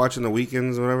good to watch in the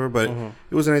weekends or whatever, but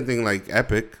it wasn't anything like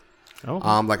epic.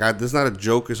 Oh. This is not a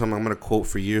joke or something I'm going to quote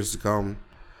for years to come.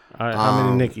 All right, how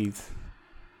many Nickies?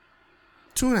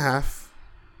 2.5.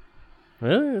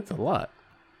 Really? That's a lot.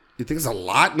 You think it's a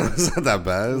lot? No, it's not that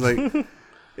bad. It's like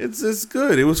it's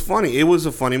good. It was funny. It was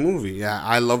a funny movie. Yeah,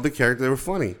 I love the character. They were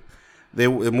funny. The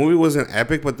movie wasn't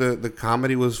epic, but the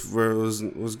comedy was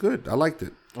good. I liked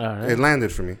it. All right. It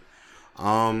landed for me.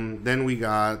 Then we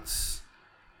got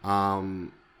I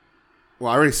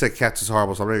already said Cats is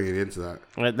horrible, so I'm ready to get into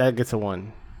that. That gets a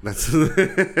 1. That's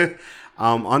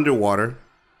Underwater.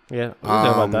 Yeah, I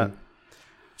know about that.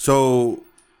 So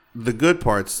the good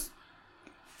parts.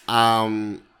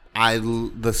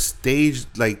 The stage,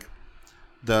 like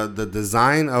the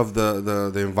design of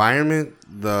the environment,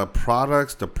 the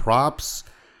products, the props,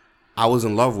 I was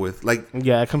in love with. Like,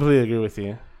 yeah, I completely agree with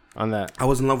you on that. I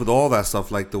was in love with all that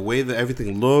stuff, like the way that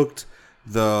everything looked,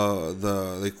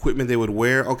 the equipment they would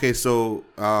wear. Okay, so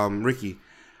Ricky,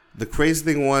 the crazy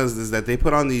thing is that they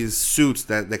put on these suits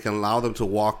that can allow them to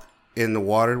walk in the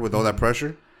water with all that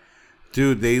pressure.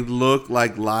 Dude, they look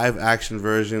like live action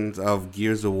versions of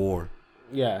Gears of War.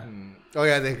 Yeah. Oh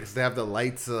yeah, they have the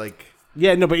lights like.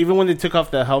 Yeah, no, but even when they took off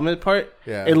the helmet part,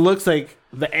 it looks like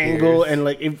the angle and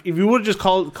like if you would just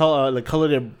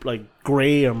colored it like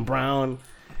gray and brown,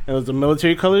 and it was the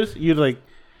military colors, you'd like.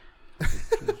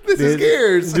 This is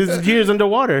Gears. This is Gears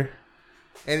underwater.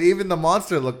 And even the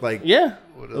monster looked like. Yeah,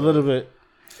 a little bit.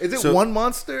 Is it one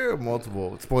monster or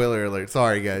multiple? Spoiler alert.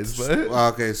 Sorry, guys. But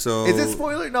okay, so... Is it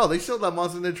spoiler? No, they showed that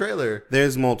monster in the trailer.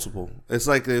 There's multiple. It's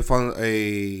like they found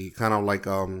a kind of like...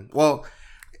 Well,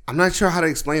 I'm not sure how to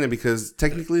explain it because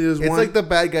technically there's one... It's like the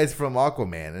bad guys from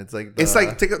Aquaman. It's like...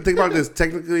 Think about this.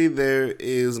 Technically there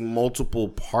is multiple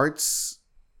parts,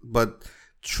 but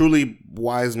truly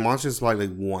wise monsters is probably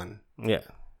like one. Yeah.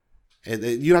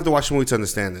 You have to watch the movie to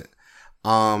understand it.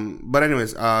 But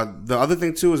anyways, the other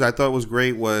thing too is I thought was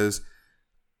great was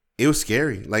it was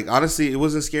scary. Like honestly, it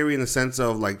wasn't scary in the sense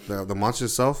of like the monster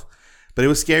itself, but it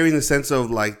was scary in the sense of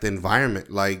like the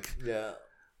environment. Like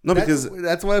because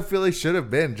that's what I feel it should have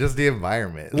been, just the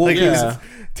environment. Well, like it was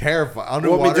terrifying.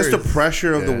 Underwater, well, I mean, just the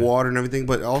pressure of the water and everything,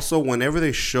 but also whenever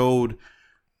they showed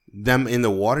them in the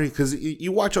water, because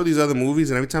you watch all these other movies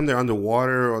and every time they're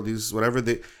underwater or these whatever,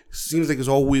 it seems like it's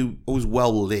always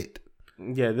well lit.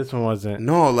 Yeah, this one wasn't.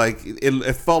 No, like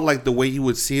it felt like the way you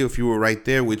would see it if you were right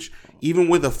there, which even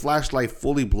with a flashlight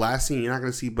fully blasting, you're not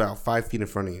going to see about 5 feet in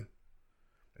front of you.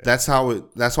 Yeah. That's how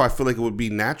I feel like it would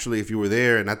be naturally if you were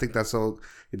there, and I think that's how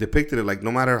it depicted it. Like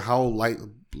no matter how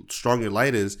strong your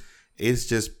light is, it's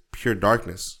just pure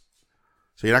darkness.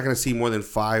 So you're not going to see more than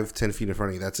 5-10 feet in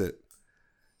front of you. That's it.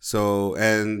 So,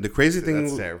 and the crazy thing...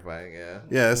 That's terrifying, yeah.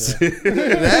 Yes.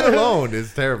 That alone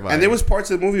is terrifying. And there was parts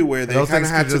of the movie where they kind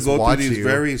of had to go through these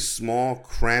very small,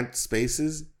 cramped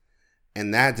spaces.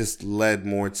 And that just led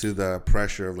more to the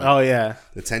pressure of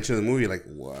the tension of the movie. Like,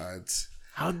 what?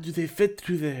 How do they fit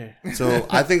through there? So,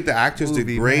 I think the actors did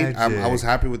great. I was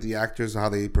happy with the actors, how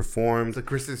they performed. So,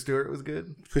 Kristen Stewart was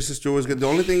good? Kristen Stewart was good. The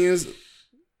only thing is...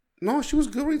 No, she was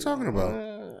good. What are you talking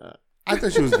about? I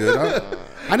thought she was good.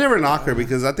 I never knock her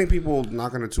because I think people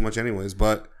knock on her too much anyways.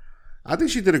 But I think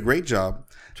she did a great job.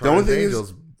 The only thing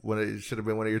is it should have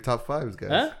been one of your top fives, guys.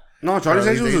 Huh? No, Charlie's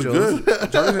Angels was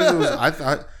good. Charlie's Angels. I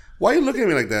thought. Why are you looking at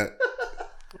me like that?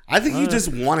 I think you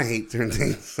just want to hate certain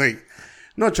things. Like,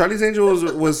 no, Charlie's Angels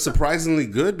was surprisingly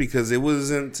good because it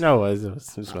wasn't. No, it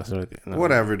was just messing with you. No.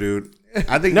 Whatever, dude.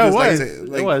 I think No, just it was.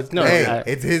 like, It was. No, Hey,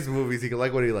 it's his movies. He can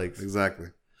like what he likes. exactly.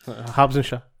 Hobbs and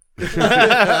Shaw.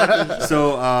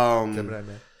 So, Gemini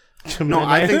Man. no,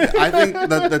 I think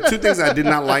the two things I did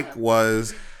not like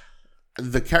was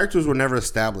the characters were never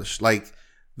established. Like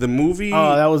the movie,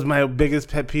 Oh, that was my biggest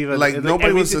pet peeve. like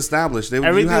nobody was everything- established.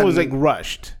 Everything was like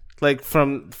rushed, like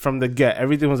from the get.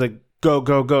 Everything was like go.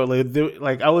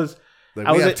 Like I was. Like,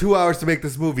 I we was have like- 2 hours to make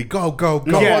this movie. Go, go, go.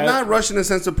 no, Yeah. well, not rush in the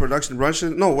sense of production.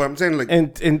 Russian. No, what I'm saying, like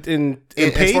in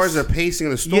as pace, far as the pacing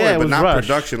of the story, Yeah, it but was not rushed.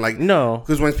 production. Like No.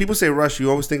 because when people say rush, you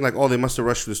always think like, oh, they must have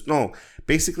rushed this. No,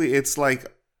 basically, it's like,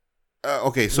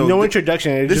 okay, so no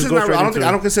introduction. It This just is goes not. right I don't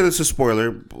into- consider this a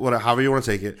spoiler. Whatever, however you want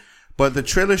to take it. But the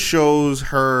trailer shows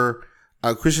her,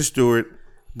 Kristen Stewart,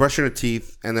 brushing her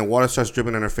teeth, and then water starts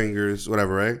dripping on her fingers.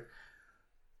 Whatever, right?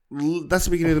 That's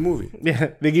the beginning of the movie. Yeah,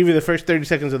 they give you the first 30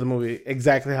 seconds of the movie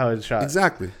exactly how it's shot.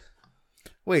 Exactly.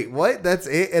 Wait, what? That's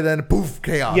it? And then poof,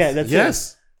 chaos. Yeah, that's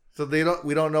Yes. So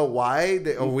we don't know why,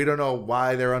 we don't know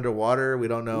why they're underwater. We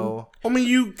don't know. I mean,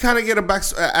 you kind of get a back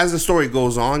as the story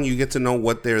goes on. You get to know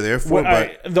what they're there for. Well, but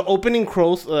alright, the opening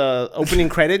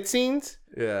credit scenes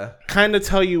Yeah. kind of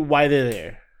tell you why they're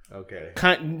there. Okay.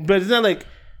 But it's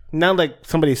not like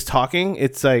somebody's talking.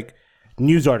 It's like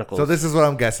news articles. So this is what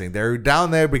I'm guessing. They're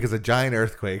down there because of a giant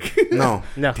earthquake. no,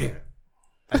 no.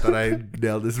 I thought I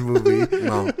nailed this movie.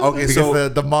 no. Okay, Because so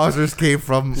the monsters came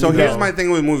from. So you here's know, my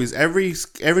thing with movies. Every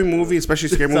movie, especially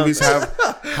scary movies, have We'll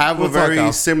a talk very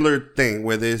off. similar thing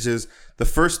where there's just the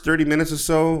first 30 minutes or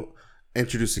so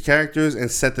introduce the characters and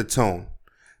set the tone.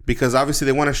 Because obviously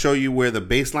they want to show you where the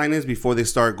baseline is before they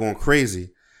start going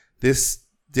crazy. This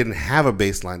didn't have a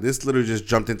baseline. This literally just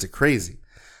jumped into crazy.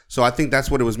 So I think that's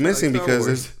what it was missing Star because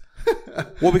Wars.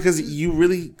 because you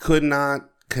really could not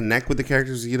connect with the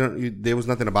characters. There was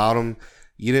nothing about them.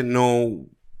 You didn't know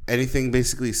anything.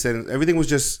 Basically, said everything was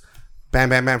just bam,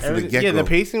 bam, bam from the get go. Yeah, the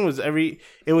pacing was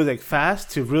it was like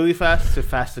fast to really fast to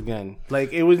fast again.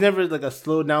 Like it was never like a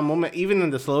slow down moment. Even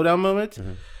in the slow down moments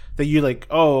that you're like,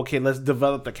 oh, okay, let's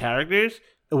develop the characters.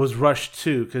 It was rushed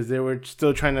too because they were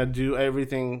still trying to do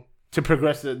everything to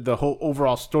progress the whole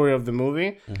overall story of the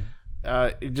movie.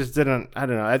 It just didn't. I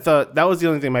don't know. I thought that was the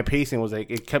only thing. My pacing was like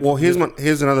it kept. Well,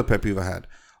 here's another pet peeve I had.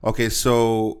 Okay,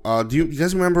 so do you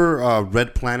guys remember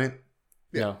Red Planet?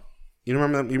 Yeah. You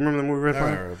remember that? You remember the movie Red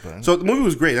Planet? Red Planet. So the movie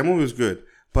was great. That movie was good.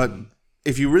 But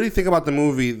if you really think about the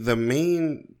movie,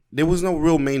 there was no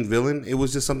real main villain. It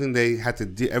was just something they had to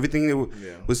do. Everything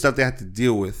was stuff they had to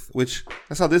deal with. Which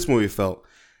that's how this movie felt.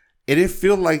 It didn't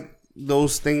feel like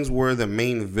those things were the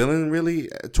main villain. Really,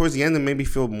 towards the end, it made me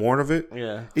feel more of it.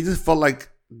 Yeah. It just felt like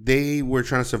they were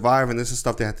trying to survive, and this is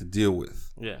stuff they had to deal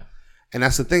with. Yeah. And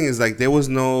that's the thing is like there was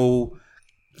no,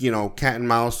 cat and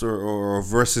mouse or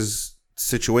versus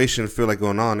situation feel like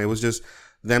going on. It was just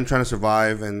them trying to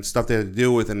survive and stuff they had to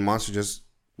deal with, and monster just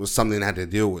was something they had to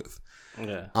deal with.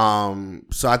 Yeah.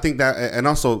 So I think that, and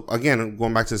also again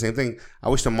going back to the same thing, I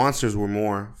wish the monsters were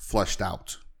more fleshed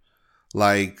out.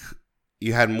 Like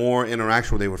you had more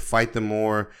interaction where they would fight them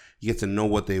more. You get to know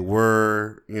what they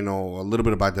were, a little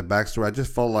bit about the backstory. I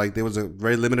just felt like there was a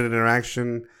very limited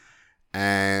interaction.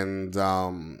 And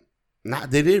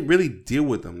they didn't really deal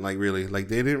with them, like really, like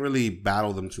they didn't really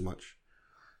battle them too much.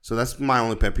 So that's my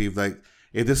only pet peeve. Like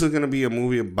if this is gonna be a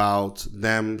movie about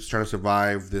them trying to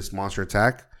survive this monster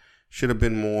attack, should have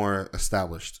been more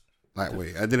established that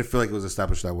way. I didn't feel like it was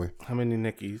established that way. How many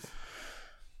Nickies?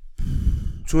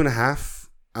 2.5.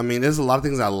 I mean, there's a lot of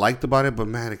things I liked about it, but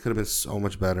man, it could have been so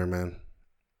much better, man.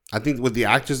 I think with the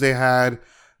actors they had,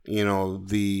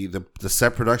 the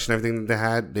set production, everything that they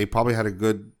had, they probably had a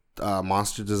good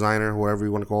monster designer, whoever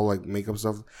you want to call, like makeup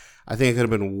stuff. I think it could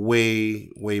have been a way,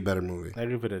 way better movie. I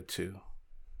give it a 2.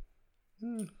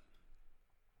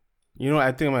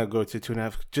 I think I'm gonna go to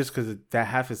 2.5 just because that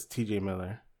half is T.J.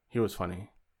 Miller. He was funny.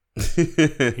 He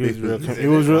was real. He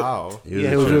was real. Wow. He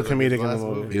was real comedic in the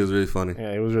movie. He was really funny.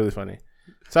 Yeah, it was really funny.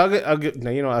 So I'll get.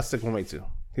 No, I'll stick with my 2.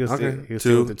 He'll Okay,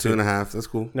 stay with the 2.5. That's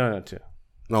cool. No, 2.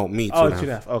 No, me 2.5. Oh,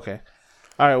 2.5. Okay.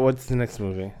 All right. What's the next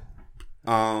movie?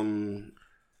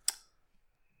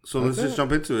 So let's just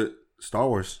jump into it. Star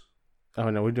Wars. Oh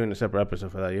no, we're doing a separate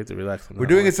episode for that. You have to relax. We're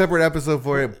doing a separate episode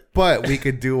for it, but we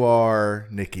could do our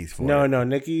Nickies for it. No.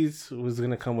 Nikki's was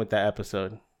gonna come with that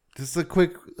episode. Just a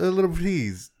little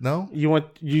tease. No?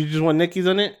 You just want Nikki's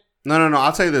on it? No.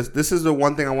 I'll tell you this. This is the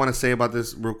one thing I want to say about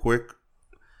this real quick.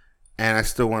 and I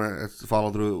still want to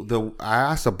follow through. I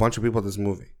asked a bunch of people this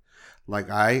movie. Like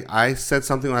I said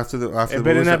something after the it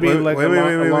better not be like a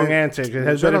long answer. It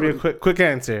has better be a quick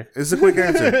answer. It's a quick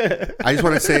answer. I just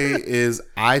want to say is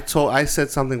I said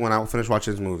something when I finished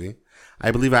watching this movie.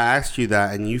 I believe I asked you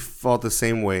that, and you felt the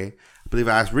same way. I believe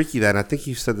I asked Ricky that, and I think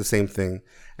you said the same thing.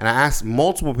 And I asked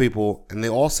multiple people, and they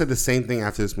all said the same thing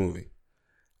after this movie.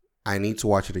 I need to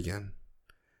watch it again,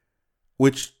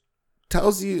 which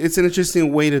tells you it's an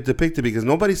interesting way to depict it because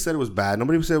nobody said it was bad.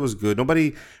 Nobody said it was good.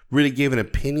 Nobody really gave an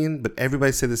opinion, but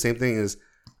everybody said the same thing is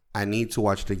I need to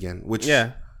watch it again, which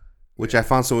I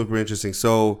found super interesting.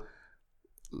 So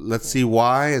let's see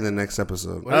why in the next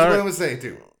episode. What am I going to say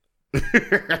too? I'm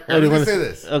going to say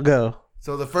this. I'll go.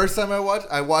 So the first time I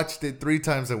watched it 3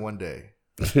 times in one day.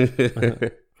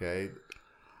 Okay.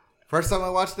 First time I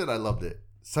watched it, I loved it.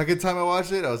 Second time I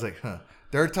watched it, I was like, huh.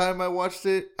 Third time I watched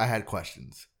it, I had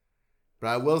questions. But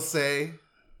I will say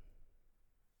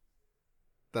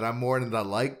that I'm more in the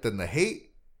like than the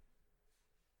hate.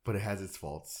 But it has its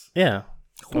faults. Yeah,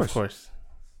 of course.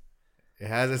 It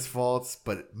has its faults,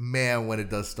 but man, when it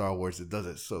does Star Wars, it does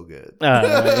it so good.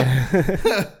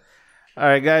 All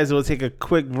right, guys, we'll take a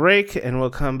quick break and we'll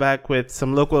come back with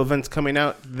some local events coming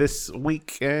out this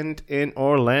weekend in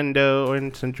Orlando or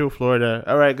in Central Florida.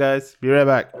 All right, guys, be right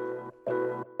back.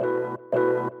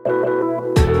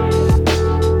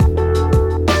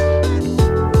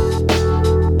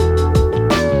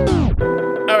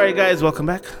 All right, guys, welcome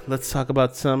back. Let's talk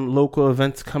about some local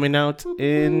events coming out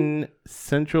in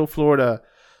Central Florida.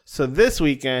 So this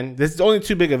weekend, there's only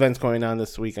 2 big events going on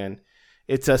this weekend.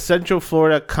 It's a Central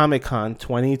Florida Comic Con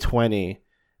 2020.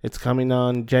 It's coming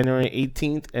on January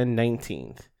 18th and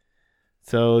 19th.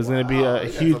 So it's going to be a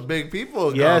huge, some big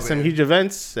people. Yeah, some huge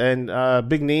events and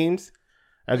big names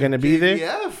are going to be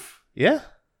there. Yeah,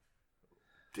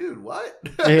 dude, what?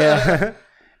 Yeah.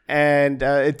 And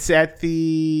it's at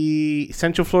the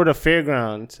Central Florida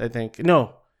Fairgrounds, I think.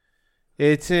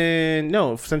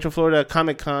 Central Florida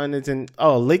Comic Con is in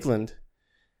Lakeland.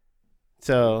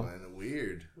 So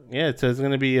weird. Yeah, so it's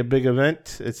going to be a big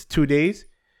event. It's 2 days.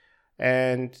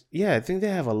 And yeah, I think they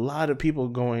have a lot of people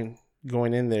going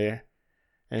in there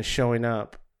and showing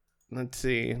up. Let's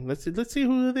see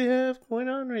who they have going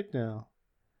on right now.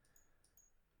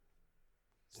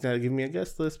 It's not giving me a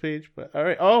guest list page, but all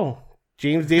right. Oh,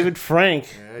 James David Frank,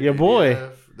 your boy.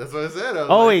 That's what I said.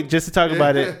 Wait, just to talk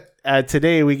about it.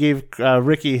 Today we gave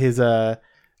Ricky his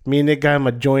me and Nick got him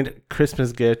a joint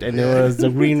Christmas gift, and it was the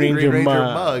Green Ranger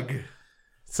mug.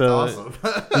 So awesome.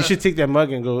 You should take that mug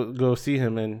and go see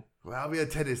him. And I'll be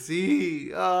at Tennessee.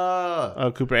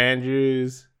 Cooper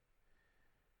Andrews,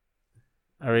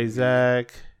 Ari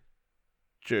Zach,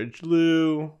 George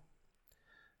Liu.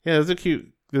 Yeah, those are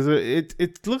cute.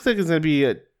 It looks like it's gonna be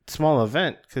a small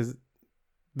event because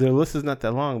their list is not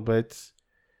that long, but it's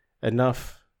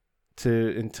enough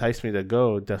to entice me to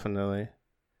go. Definitely.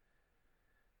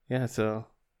 Yeah. So.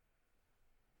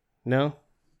 No.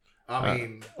 I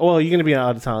mean, you're gonna be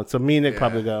out of town, so me and Nick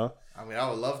probably go. I mean, I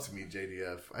would love to meet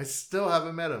JDF. I still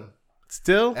haven't met him.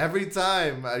 Still, every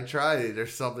time I try it,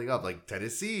 there's something up, like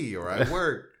Tennessee or I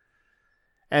work.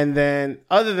 And then,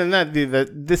 other than that,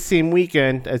 this same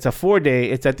weekend, it's a 4-day.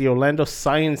 It's at the Orlando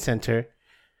Science Center,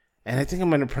 and I think I'm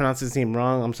gonna pronounce his name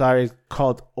wrong. I'm sorry. It's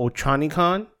called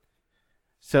OchaniCon.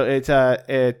 So it's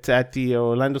at the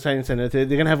Orlando Science Center. They're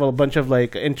gonna have a bunch of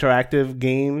like interactive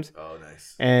games. Oh,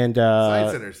 nice. And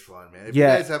Science Center's fun, man. If you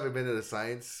guys haven't been to the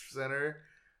Science Center,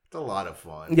 it's a lot of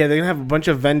fun. Yeah, they're gonna have a bunch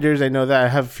of vendors. I know that. I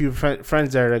have a few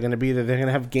friends that are gonna be there. They're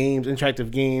gonna have games,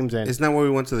 interactive games, and isn't that where we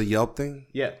went to the Yelp thing?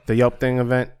 Yeah, the Yelp thing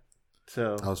event.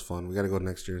 So that was fun. We got to go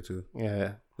next year too.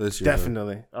 Yeah, this year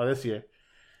definitely. Though. Oh, this year.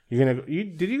 You're gonna go?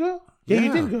 Did you go? Yeah,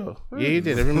 you did go. Yeah, you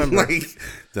did. I remember.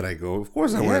 Did I go? Of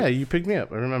course I went. Yeah, you picked me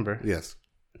up. I remember. Yes.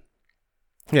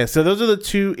 Yeah, so those are the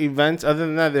 2 events. Other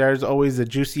than that, there's always the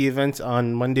Juicy events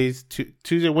on Mondays,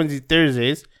 Tuesday, Wednesday,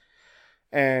 Thursdays.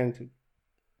 And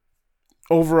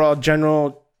overall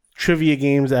general trivia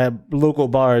games at local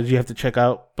bars you have to check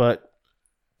out. But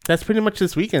that's pretty much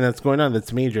this weekend that's going on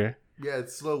that's major. Yeah,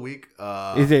 it's a slow week.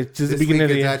 Is it just the beginning of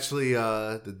the year? It's actually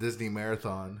the Disney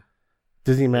Marathon.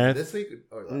 Disney Marathon? This week?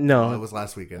 No. It was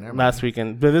last weekend. Last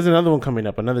weekend. But there's another one coming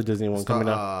up. Another Disney one coming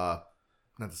up.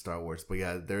 Not the Star Wars, but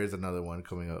yeah, there is another one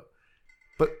coming up.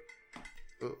 But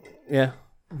yeah.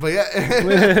 But yeah,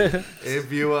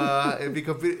 if you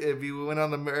went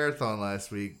on the marathon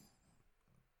last week,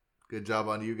 good job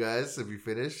on you guys. If you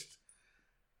finished.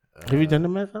 Have you done a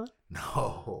marathon?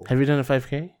 No. Have you done a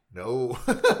 5K? No.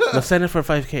 Let's sign up for a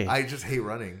 5K. I just hate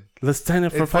running. Let's sign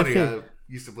up for 5K. Funny, I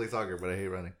used to play soccer, but I hate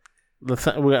running. I'm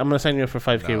going to sign you up for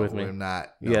 5K with me. I'm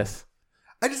not. No. Yes.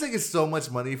 I just think it's so much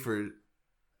money for.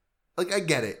 Like, I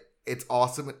get it. It's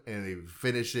awesome, and you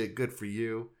finish it. Good for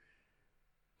you.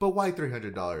 But why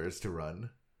 $300 to run?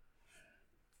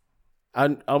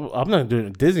 I'm not doing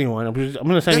a Disney one. I'm going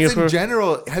to send That's you for. in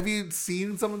general. Have you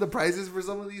seen some of the prices for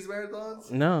some of these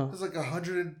marathons? No. It's like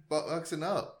 $100 and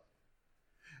up.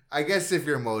 I guess if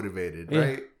you're motivated, Yeah.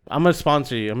 right? I'm gonna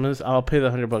sponsor you. I'll pay the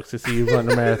 $100 to see you run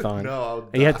a marathon. No,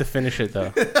 and you have to finish it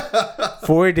though.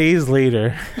 4 days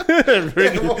later. I was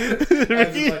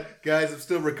just like, guys, I'm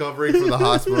still recovering from the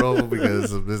hospital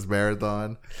because of this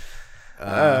marathon.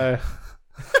 All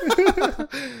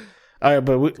right,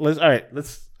 but let's.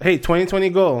 Hey, 2020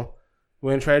 goal.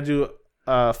 We're gonna try to do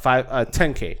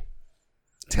 10K.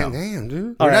 10 damn,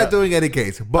 dude. We're right. not doing any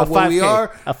case, but A what we 5K.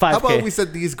 are. A 5K. How about we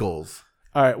set these goals?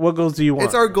 All right, what goals do you want?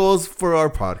 It's our goals for our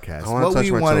podcast. I wanna What touch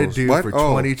we my want to toes. do What? for Oh.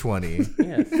 2020. Yes.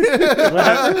 What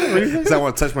happened? What did you say? Because I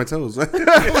want to touch my toes.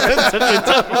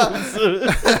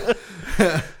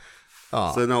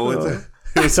 So no, what's that?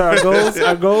 So our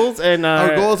goals and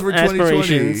Our goals for 2020.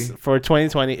 aspirations for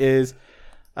 2020 is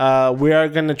we are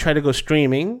gonna try to go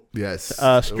streaming. Yes.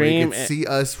 Stream We can see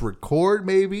us record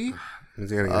maybe.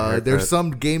 There's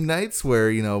some game nights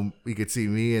where, you could see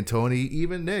me and Tony,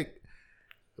 even Nick.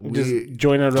 Just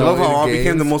join us. I love how I games.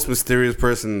 became the most mysterious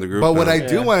person in the group. But what now. I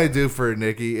do want to do for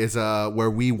Nikki is where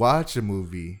we watch a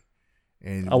movie.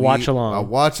 And A watch-along. A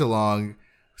watch-along.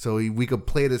 So we could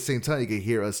play at the same time. You can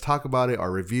hear us talk about it,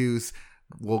 our reviews.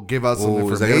 We'll give out some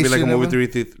information. Is that going to be like a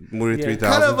movie Yeah.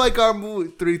 3000? Kind of like our movie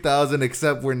 3000,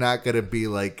 except we're not going to be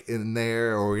like in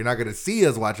there, or you're not going to see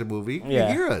us watch a movie. You Yeah.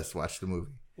 can hear us watch the movie.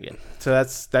 Yeah. So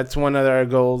that's one of our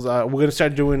goals. We're gonna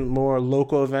start doing more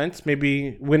local events.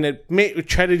 Maybe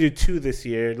try to do 2 this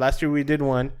year. Last year we did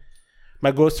 1.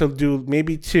 My goal is to do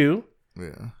maybe 2.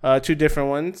 Yeah. 2 different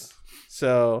ones.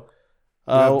 So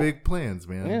We have big plans,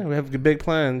 man. yeah, we have big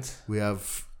plans. We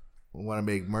want to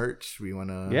make merch. We want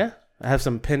to. Yeah. I have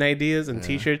some pin ideas and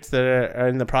T-shirts that are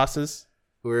in the process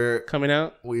We're coming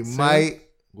out.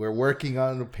 We're working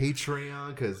on the Patreon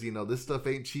because this stuff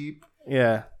ain't cheap.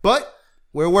 Yeah. But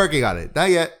we're working on it. Not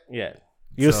yet. Yeah.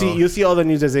 You'll see all the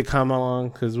news as they come along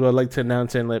because we'll like to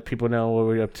announce it and let people know what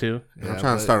we're up to. I'm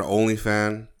trying to start an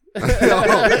OnlyFans.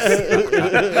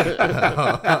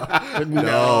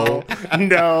 No.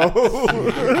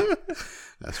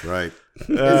 That's right.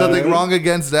 There's nothing wrong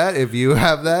against that. If you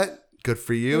have that, good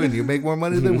for you, and you make more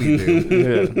money than we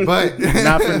do. Yeah. But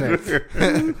Not for Nick.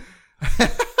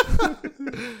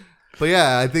 But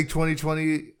yeah, I think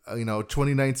 2020,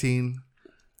 2019.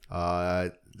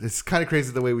 It's kind of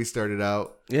crazy the way we started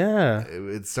out. Yeah.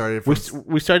 It started from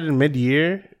We started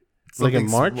mid-year. It's like in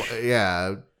March.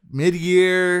 Yeah,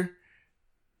 mid-year.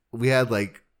 We had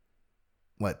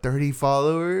 30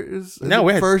 followers. No,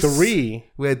 we had 3.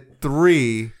 We had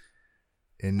 3,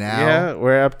 and now Yeah,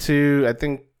 we're up to I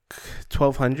think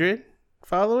 1,200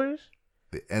 followers.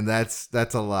 and that's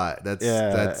a lot. That's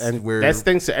and where that's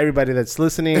thanks to everybody that's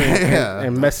listening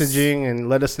and messaging and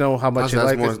let us know how much you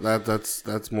like us.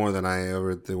 That's more than I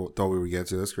ever thought we would get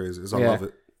to. That's crazy. I Yeah. love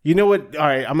it. You know what? All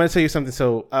right, I'm gonna tell you something.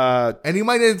 So, and you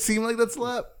might not seem like that's a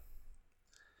lot,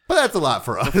 but that's a lot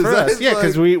for us. for us, It's yeah,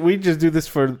 because like- we just do this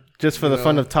for the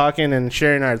fun of talking and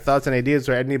sharing our thoughts and ideas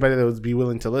for anybody that would be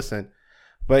willing to listen.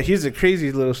 But here's a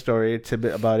crazy little story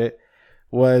tidbit about it.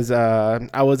 Was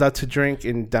I was out to drink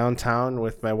in downtown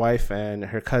with my wife and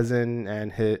her cousin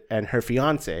and her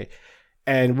fiance,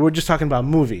 and we were just talking about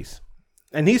movies.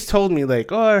 And he's told me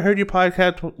like, "Oh, I heard your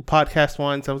podcast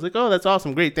once." I was like, "Oh, that's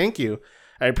awesome, great, thank you,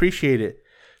 I appreciate it."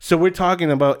 So we're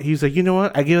talking about. He's like, "You know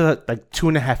what? I give it like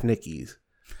 2.5 Nickies."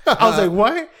 I was like,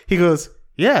 "What?" He goes,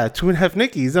 "Yeah, 2.5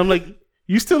 Nickies." I'm like,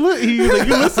 "You still you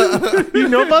listen? You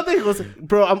know about that?" He goes,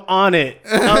 "Bro, I'm on it."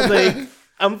 I was like,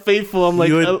 I'm faithful. I'm like,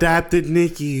 You adapted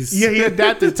Nickies. Yeah, he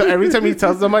adapted. So every time he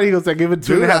tells somebody, he goes, I give it 2.5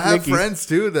 Dude, I have Nickies. friends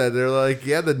too that they're like,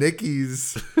 yeah, the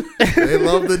Nickies. They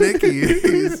love the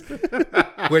Nickies.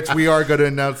 Which we are going to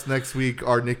announce next week,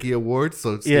 our Nicki Awards.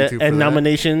 So stay tuned for and that.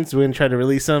 nominations. We're going to try to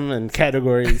release them and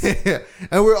categories. Yeah.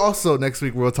 And we're also, next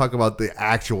week, we'll talk about the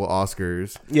actual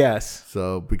Oscars. Yes.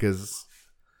 So, because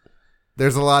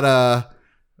there's a lot of,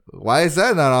 why is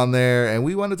that not on there? And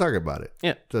we want to talk about it.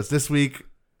 Yeah. Just this week,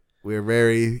 we're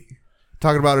very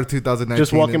talking about our 2019.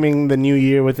 Just welcoming the new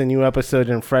year with a new episode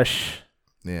and fresh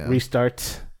Yeah.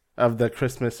 restart of the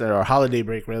Christmas or holiday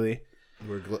break, really.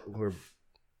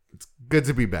 It's good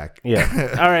to be back.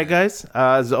 Yeah. All right, guys.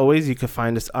 As always, you can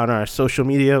find us on our social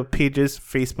media pages,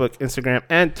 Facebook, Instagram,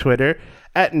 and Twitter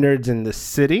at Nerds in the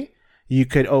City. You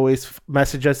could always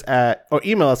message us or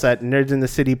email us at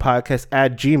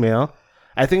nerdsinthecitypodcast@gmail.com.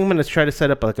 I think I'm gonna try to set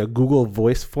up like a Google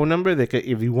Voice phone number. They could,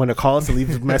 if you want to call us and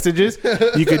leave messages,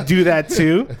 you could do that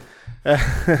too.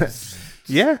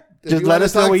 Yeah, just let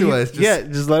us know what you.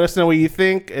 Just let us know what you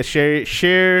think.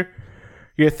 Share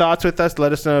your thoughts with us.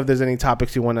 Let us know if there's any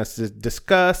topics you want us to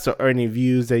discuss or any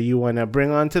views that you want to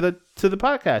bring on to the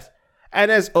podcast.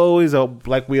 And as always,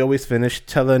 like we always finish,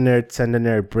 tell a nerd, send a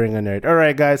nerd, bring a nerd. All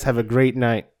right, guys, have a great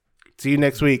night. See you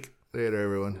next week. Later,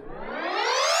 everyone.